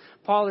sins.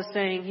 Paul is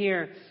saying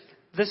here,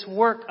 this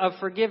work of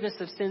forgiveness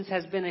of sins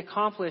has been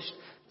accomplished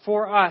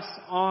for us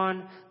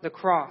on the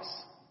cross.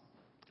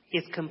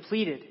 It's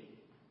completed.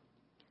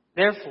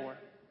 Therefore,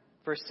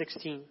 verse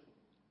 16,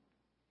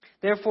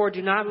 therefore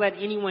do not let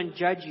anyone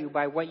judge you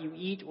by what you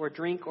eat or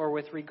drink or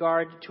with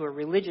regard to a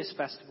religious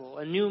festival,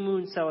 a new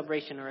moon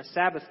celebration, or a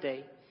Sabbath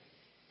day.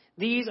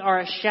 These are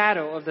a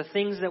shadow of the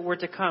things that were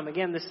to come.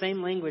 Again, the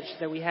same language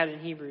that we had in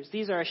Hebrews.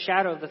 These are a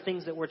shadow of the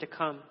things that were to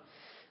come.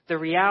 The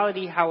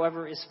reality,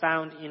 however, is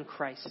found in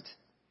Christ.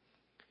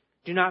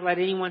 Do not let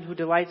anyone who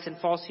delights in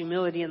false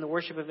humility and the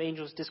worship of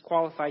angels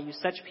disqualify you.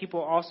 Such people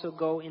also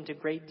go into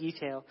great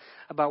detail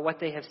about what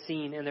they have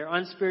seen, and their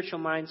unspiritual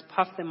minds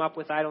puff them up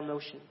with idle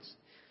notions.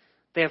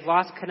 They have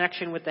lost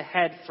connection with the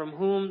head, from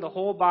whom the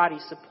whole body,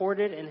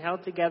 supported and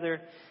held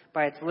together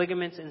by its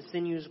ligaments and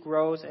sinews,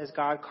 grows as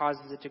God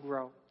causes it to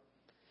grow.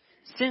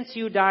 Since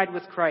you died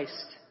with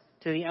Christ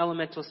to the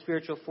elemental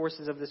spiritual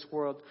forces of this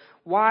world,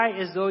 why,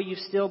 as though you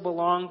still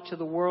belong to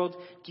the world,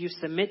 do you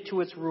submit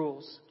to its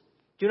rules?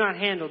 Do not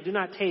handle, do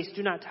not taste,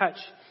 do not touch.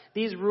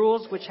 These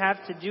rules, which have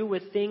to do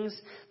with things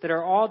that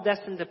are all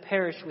destined to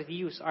perish with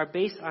use, are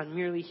based on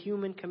merely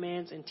human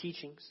commands and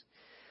teachings.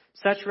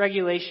 Such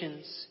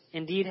regulations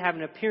indeed have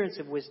an appearance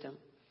of wisdom,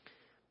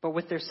 but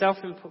with their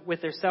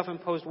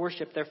self-imposed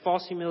worship, their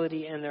false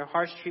humility, and their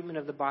harsh treatment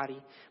of the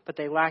body, but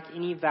they lack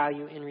any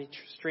value in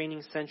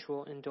restraining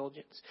sensual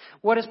indulgence.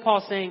 What is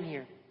Paul saying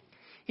here?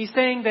 He's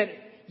saying that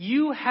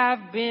you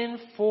have been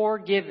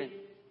forgiven.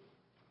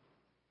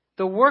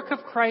 The work of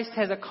Christ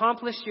has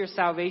accomplished your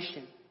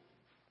salvation.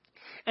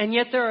 And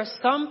yet there are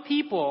some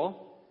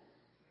people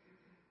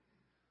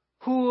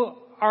who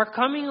are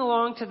coming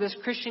along to this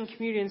Christian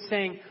community and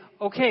saying,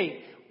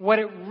 okay, what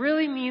it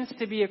really means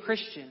to be a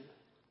Christian,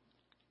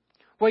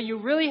 what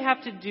you really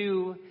have to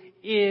do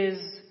is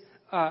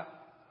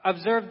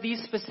observe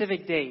these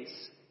specific days.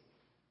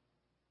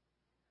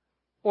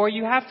 Or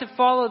you have to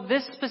follow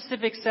this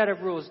specific set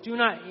of rules. Do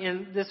not,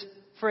 in this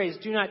phrase,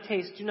 do not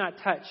taste, do not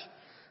touch.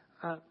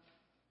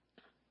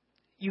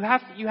 You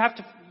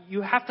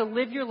have to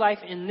live your life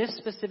in this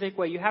specific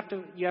way. You have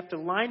to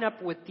line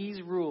up with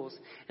these rules.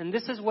 And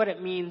this is what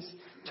it means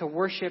to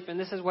worship, and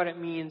this is what it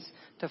means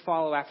to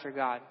follow after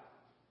God.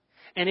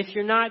 And if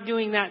you're not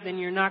doing that, then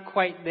you're not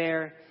quite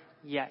there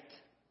yet.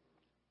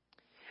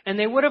 And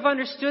they would have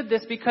understood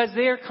this because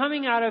they are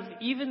coming out of,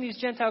 even these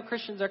Gentile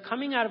Christians are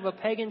coming out of a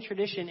pagan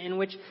tradition in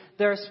which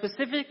there are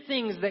specific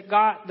things that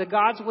the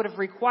gods would have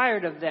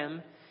required of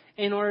them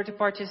in order to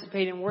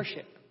participate in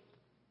worship.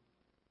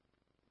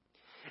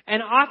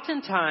 And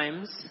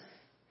oftentimes,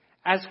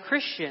 as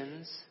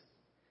Christians,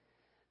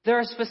 there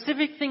are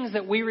specific things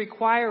that we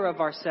require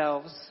of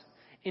ourselves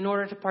in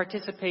order to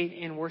participate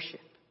in worship.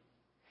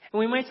 And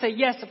we might say,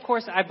 yes, of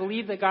course, I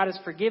believe that God has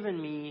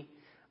forgiven me,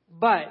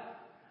 but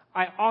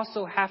I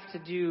also have to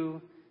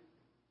do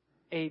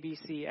A, B,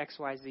 C, X,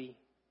 Y, Z.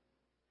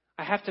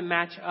 I have to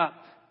match up.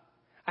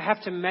 I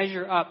have to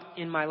measure up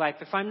in my life.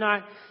 If I'm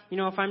not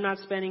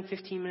spending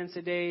 15 minutes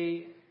a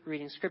day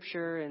reading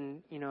scripture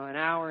and, an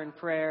hour in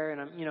prayer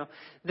and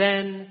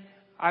then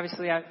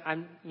obviously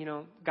I'm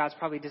God's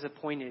probably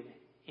disappointed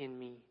in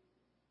me.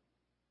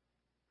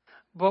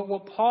 But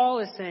what Paul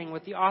is saying,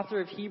 what the author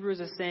of Hebrews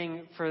is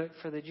saying for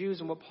the Jews,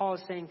 and what Paul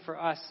is saying for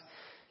us,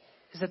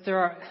 is that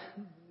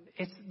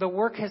the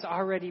work has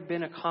already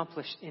been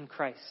accomplished in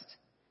Christ.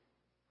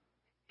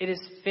 It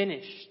is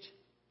finished.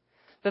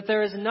 That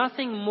there is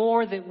nothing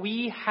more that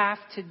we have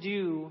to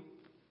do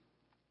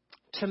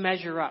to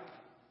measure up.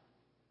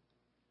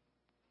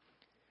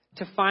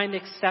 To find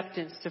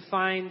acceptance, to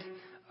find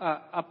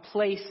a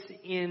place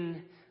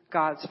in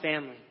God's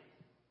family.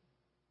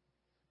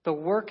 The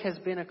work has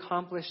been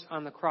accomplished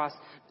on the cross.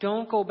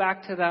 Don't go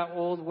back to that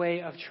old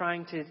way of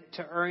trying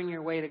to earn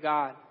your way to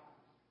God.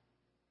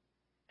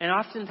 And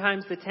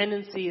oftentimes the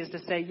tendency is to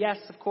say, yes,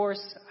 of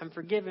course, I'm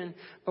forgiven,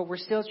 but we're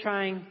still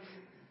trying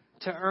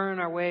to earn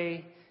our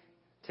way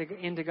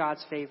into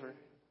God's favor.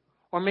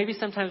 Or maybe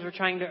sometimes we're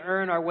trying to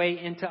earn our way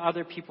into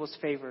other people's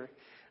favor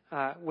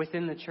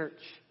within the church.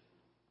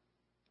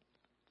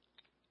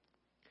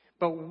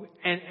 But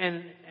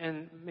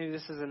and maybe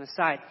this is an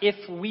aside.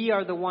 If we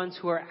are the ones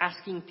who are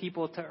asking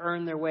people to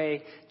earn their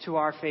way to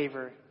our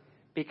favor,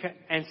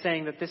 and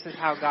saying that this is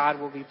how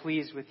God will be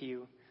pleased with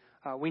you,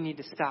 we need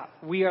to stop.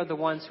 We are the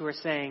ones who are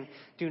saying,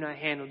 "Do not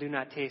handle, do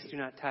not taste, do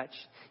not touch.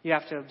 You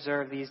have to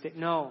observe these days."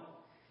 No,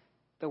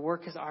 the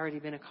work has already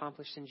been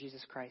accomplished in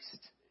Jesus Christ,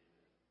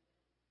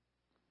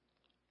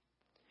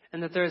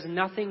 and that there is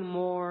nothing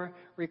more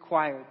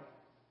required.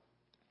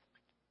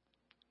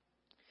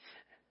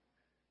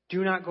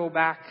 Do not go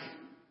back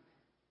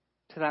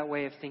to that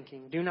way of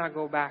thinking. Do not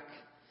go back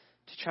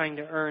to trying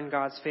to earn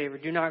God's favor.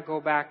 Do not go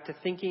back to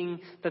thinking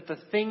that the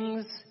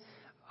things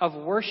of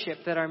worship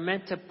that are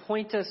meant to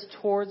point us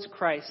towards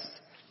Christ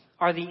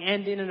are the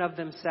end in and of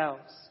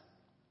themselves.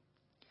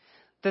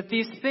 That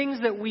these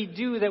things that we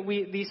do,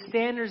 these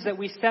standards that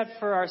we set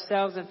for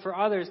ourselves and for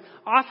others,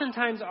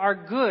 oftentimes are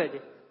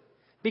good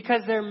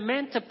because they're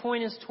meant to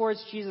point us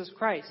towards Jesus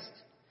Christ.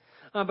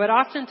 But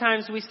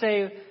oftentimes we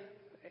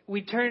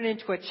turn it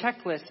into a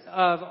checklist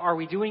of, are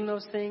we doing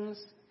those things?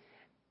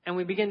 And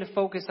we begin to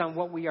focus on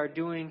what we are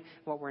doing,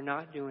 what we're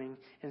not doing,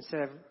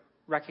 instead of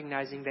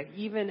recognizing that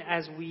even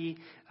as we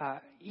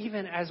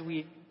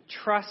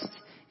trust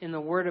in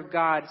the Word of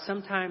God,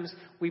 sometimes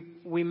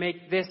we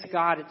make this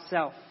God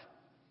itself,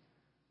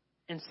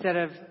 instead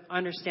of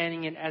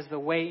understanding it as the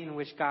way in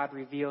which God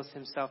reveals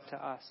himself to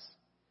us.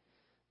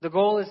 The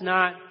goal is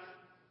not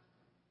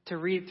to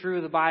read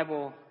through the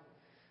Bible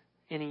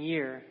in a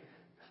year.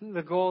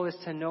 The goal is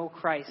to know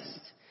Christ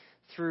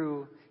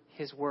through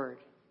his word.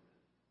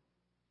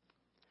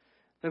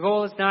 The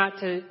goal is not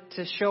to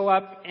show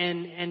up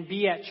and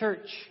be at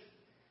church,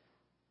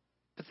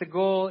 but the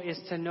goal is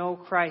to know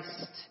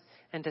Christ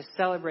and to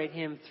celebrate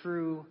him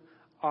through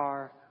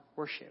our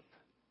worship.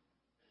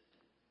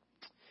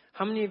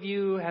 How many of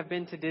you have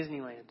been to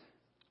Disneyland?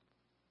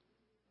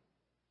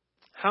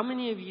 How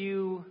many of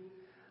you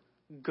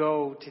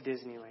go to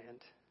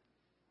Disneyland?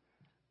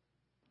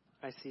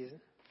 I see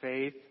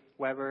Faith,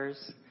 Weber's.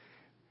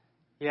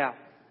 Yeah.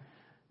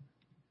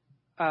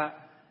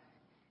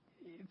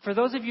 For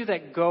those of you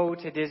that go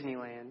to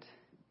Disneyland,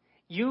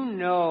 you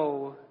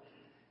know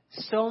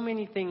so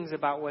many things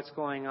about what's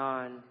going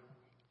on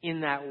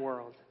in that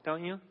world,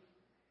 don't you?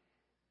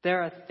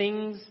 There are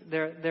things,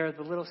 there are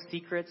the little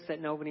secrets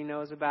that nobody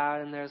knows about,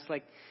 and there's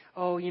like,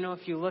 oh,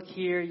 if you look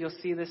here, you'll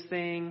see this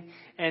thing.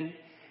 And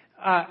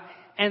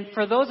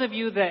for those of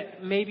you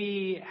that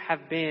maybe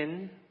have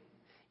been,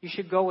 you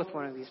should go with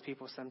one of these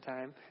people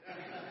sometime.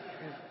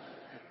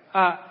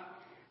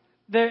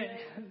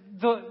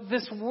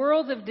 This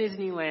world of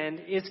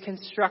Disneyland is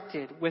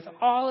constructed with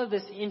all of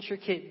this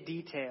intricate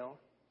detail.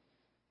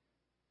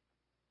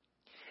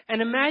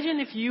 And imagine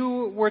if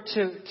you were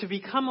to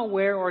become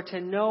aware or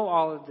to know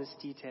all of this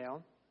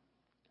detail,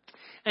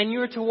 and you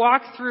were to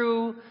walk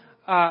through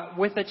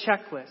with a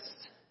checklist,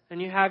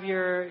 and you have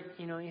your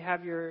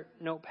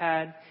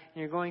notepad, and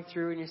you're going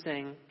through and you're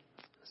saying,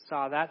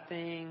 saw that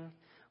thing,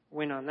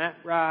 went on that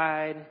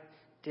ride,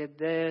 did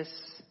this,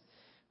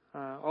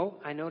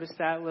 I noticed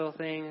that little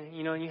thing,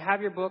 and you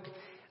have your book,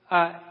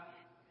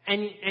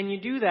 and you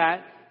do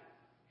that,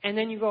 and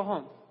then you go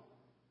home.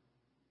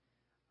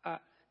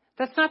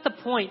 That's not the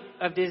point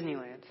of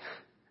Disneyland.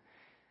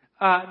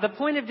 The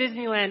point of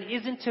Disneyland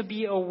isn't to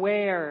be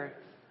aware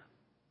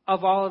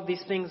of all of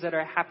these things that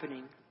are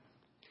happening.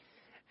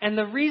 And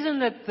the reason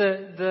that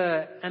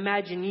the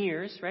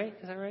Imagineers, right?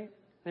 Is that right?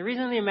 The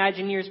reason the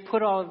Imagineers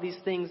put all of these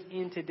things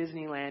into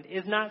Disneyland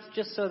is not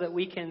just so that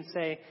we can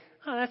say,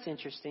 oh, that's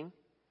interesting.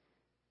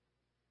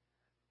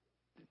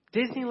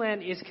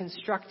 Disneyland is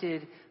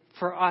constructed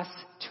for us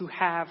to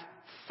have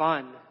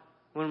fun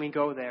when we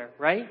go there,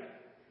 right?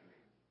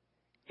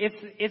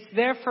 It's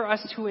there for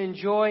us to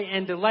enjoy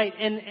and delight.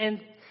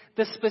 And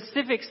the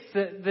specifics,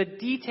 the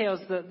details,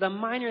 the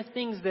minor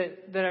things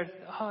that are,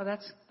 oh,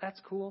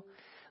 that's cool.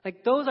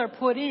 Like those are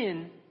put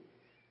in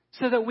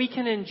so that we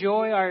can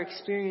enjoy our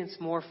experience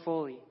more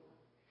fully.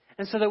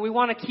 And so that we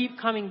want to keep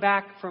coming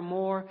back for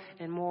more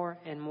and more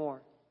and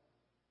more.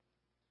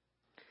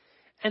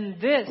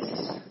 And this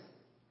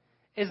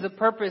is the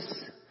purpose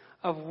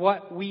of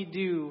what we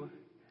do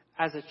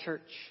as a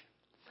church.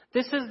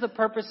 This is the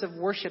purpose of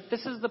worship.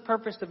 This is the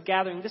purpose of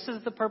gathering. This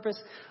is the purpose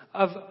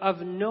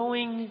of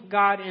knowing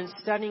God and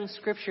studying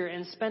Scripture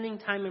and spending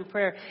time in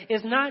prayer.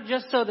 It's not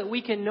just so that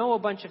we can know a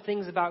bunch of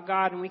things about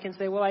God and we can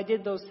say, well, I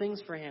did those things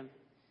for Him.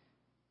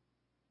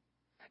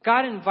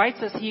 God invites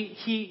us.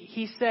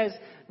 He says,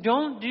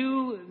 don't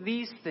do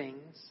these things.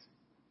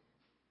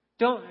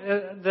 Don't.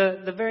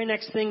 The very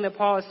next thing that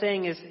Paul is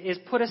saying is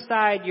put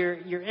aside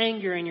your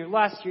anger and your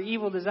lust, your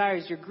evil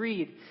desires, your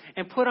greed,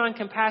 and put on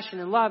compassion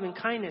and love and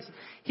kindness.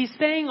 He's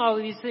saying all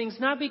of these things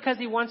not because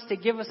he wants to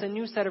give us a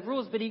new set of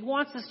rules, but he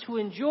wants us to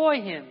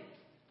enjoy Him.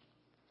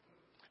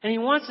 And he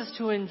wants us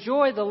to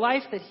enjoy the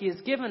life that He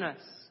has given us.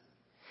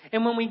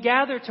 And when we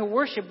gather to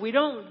worship, we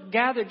don't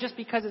gather just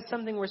because it's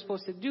something we're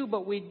supposed to do,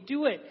 but we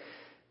do it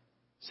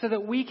so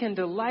that we can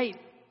delight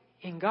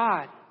in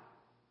God.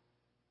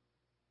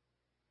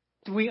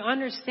 We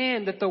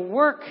understand that the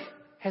work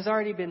has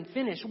already been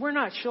finished. We're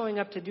not showing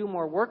up to do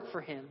more work for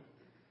Him.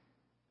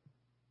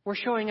 We're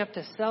showing up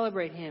to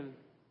celebrate Him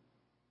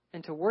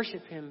and to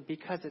worship Him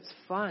because it's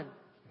fun.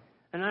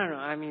 And I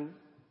don't know,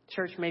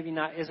 church maybe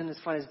isn't as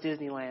fun as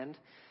Disneyland.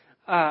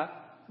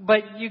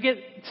 But you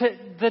get to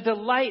the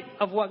delight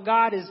of what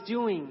God is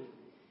doing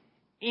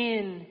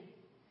in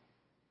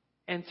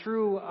and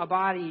through a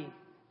body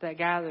that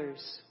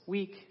gathers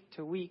week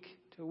to week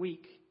to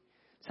week.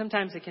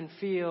 Sometimes it can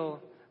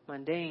feel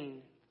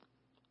mundane.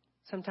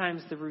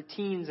 Sometimes the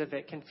routines of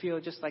it can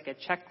feel just like a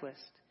checklist.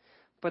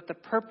 But the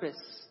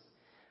purpose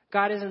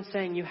God isn't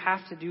saying you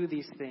have to do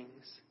these things.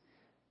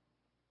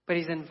 But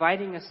He's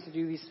inviting us to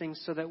do these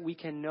things so that we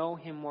can know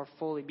Him more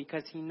fully,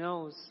 because He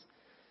knows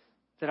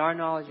that our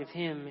knowledge of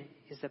Him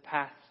is the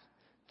path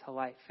to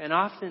life. And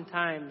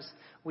oftentimes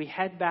we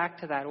head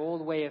back to that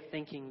old way of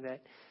thinking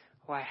that,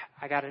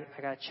 I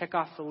gotta check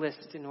off the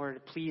list in order to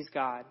please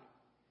God,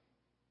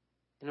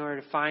 in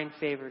order to find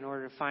favor, in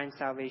order to find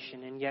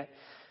salvation. And yet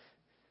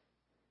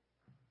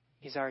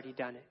He's already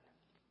done it.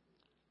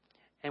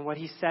 And what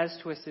He says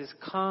to us is,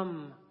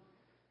 come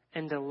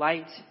and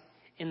delight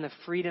in the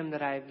freedom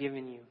that I have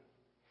given you,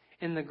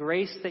 in the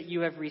grace that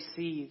you have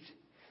received.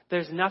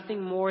 There's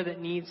nothing more that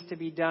needs to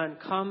be done.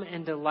 Come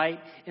and delight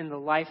in the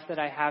life that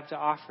I have to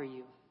offer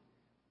you.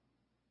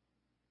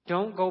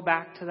 Don't go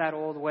back to that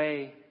old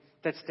way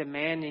that's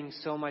demanding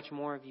so much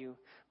more of you,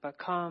 but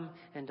come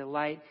and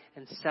delight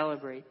and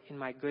celebrate in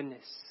my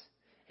goodness,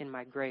 in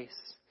my grace.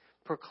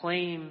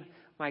 Proclaim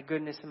my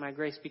goodness and my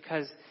grace,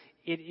 because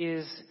it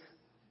is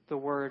the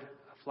word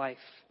of life.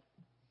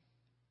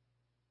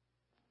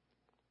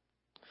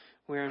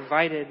 We're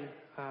invited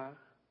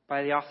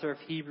by the author of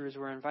Hebrews,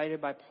 we're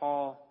invited by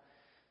Paul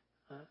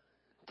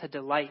to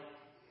delight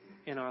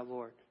in our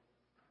Lord,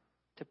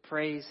 to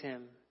praise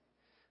Him,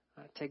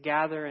 to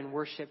gather and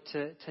worship,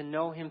 to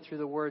know Him through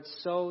the Word,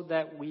 so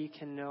that we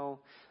can know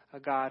a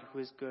God who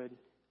is good.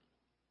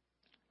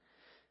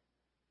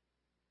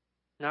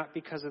 Not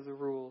because of the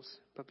rules,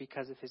 but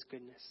because of His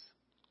goodness.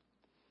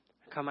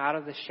 Come out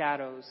of the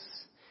shadows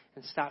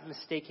and stop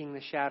mistaking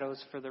the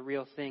shadows for the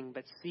real thing,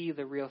 but see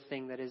the real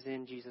thing that is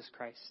in Jesus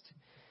Christ,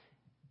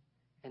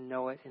 and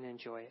know it and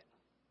enjoy it.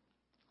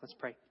 Let's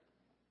pray.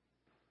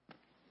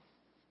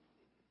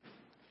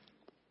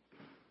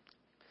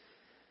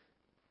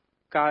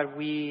 God,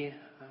 we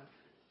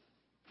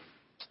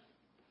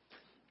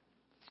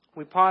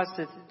pause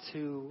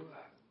to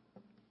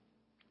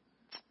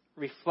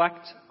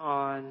reflect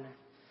on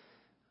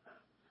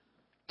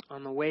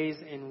the ways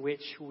in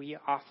which we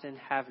often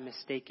have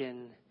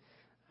mistaken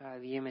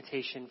the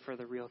imitation for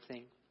the real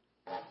thing.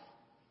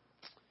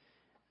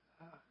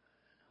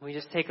 We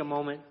just take a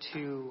moment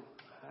to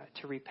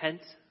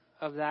repent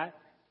of that,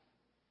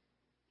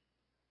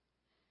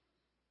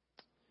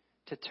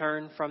 to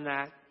turn from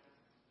that.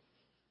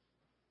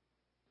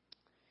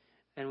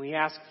 And we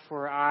ask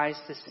for eyes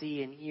to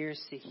see and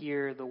ears to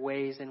hear the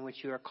ways in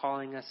which you are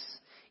calling us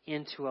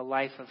into a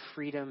life of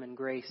freedom and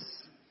grace,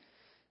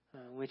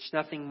 which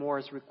nothing more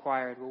is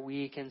required. But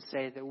we can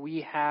say that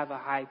we have a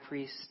high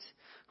priest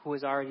who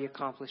has already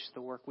accomplished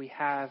the work. We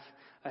have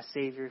a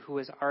Savior who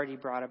has already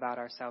brought about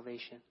our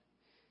salvation.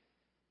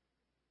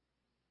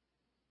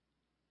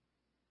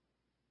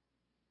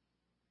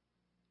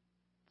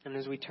 And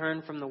as we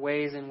turn from the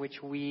ways in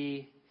which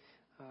we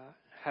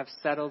have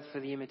settled for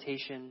the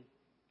imitation,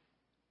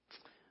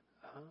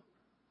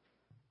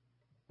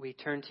 we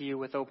turn to you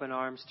with open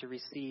arms to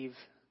receive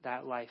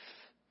that life.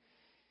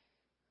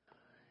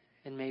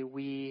 And may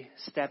we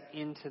step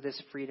into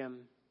this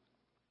freedom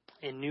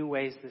in new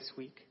ways this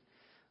week,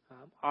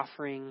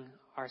 offering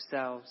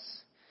ourselves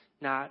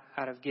not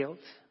out of guilt,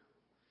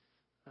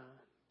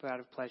 but out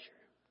of pleasure.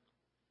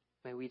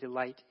 May we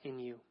delight in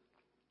you. I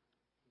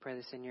pray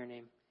this in your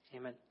name.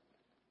 Amen.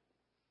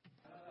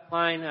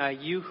 Line,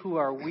 you who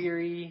are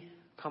weary,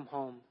 come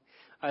home.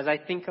 As I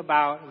think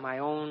about my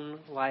own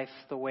life,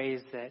 the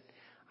ways that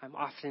I'm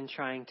often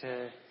trying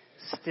to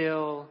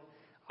still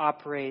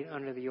operate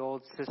under the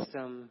old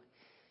system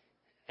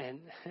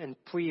and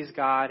please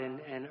God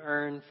and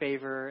earn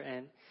favor,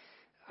 and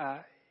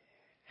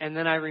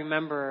then I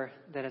remember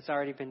that it's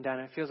already been done.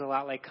 It feels a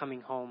lot like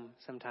coming home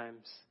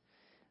sometimes.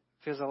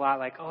 It feels a lot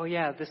like, oh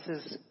yeah, this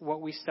is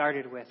what we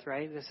started with,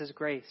 right? This is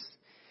grace.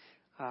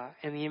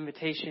 And the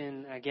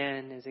invitation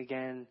again is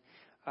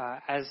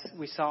as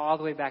we saw all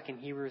the way back in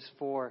Hebrews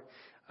 4,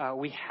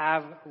 we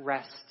have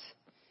rest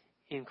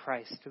in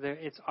Christ.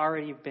 It's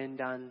already been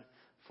done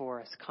for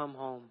us. Come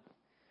home.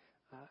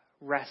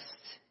 Rest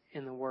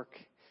in the work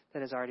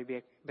that has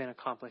already been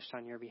accomplished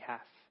on your behalf.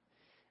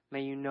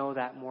 May you know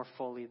that more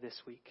fully this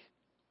week.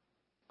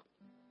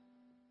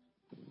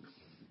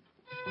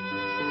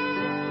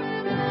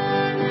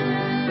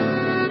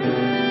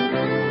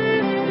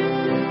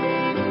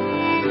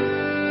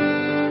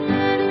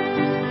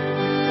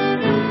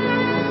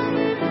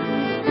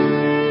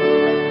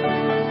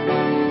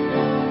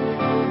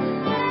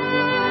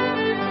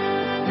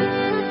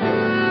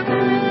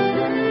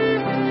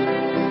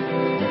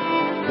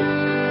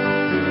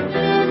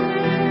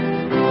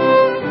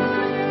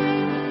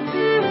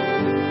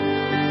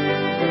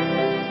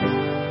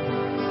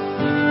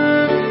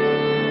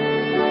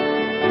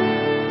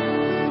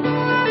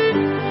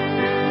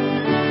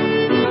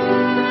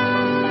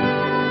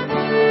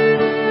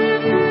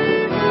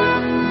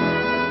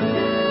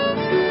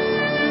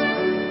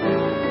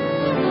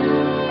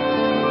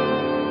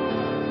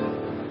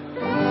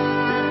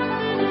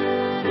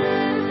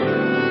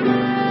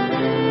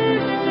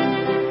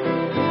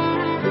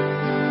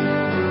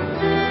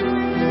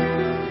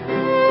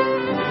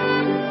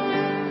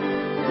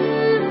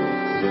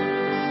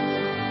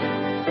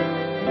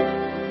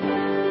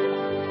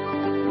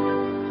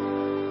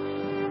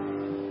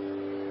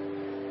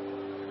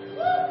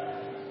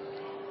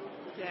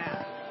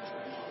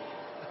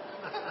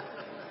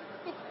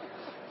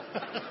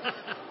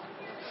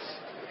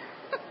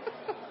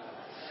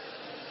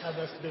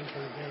 must have been for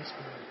the day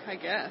school. I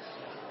guess.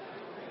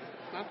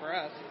 Not for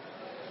us.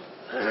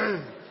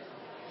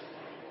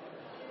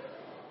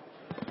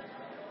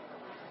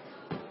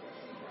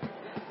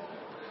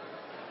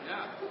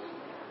 Yeah.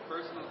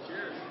 Personal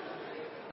cheers.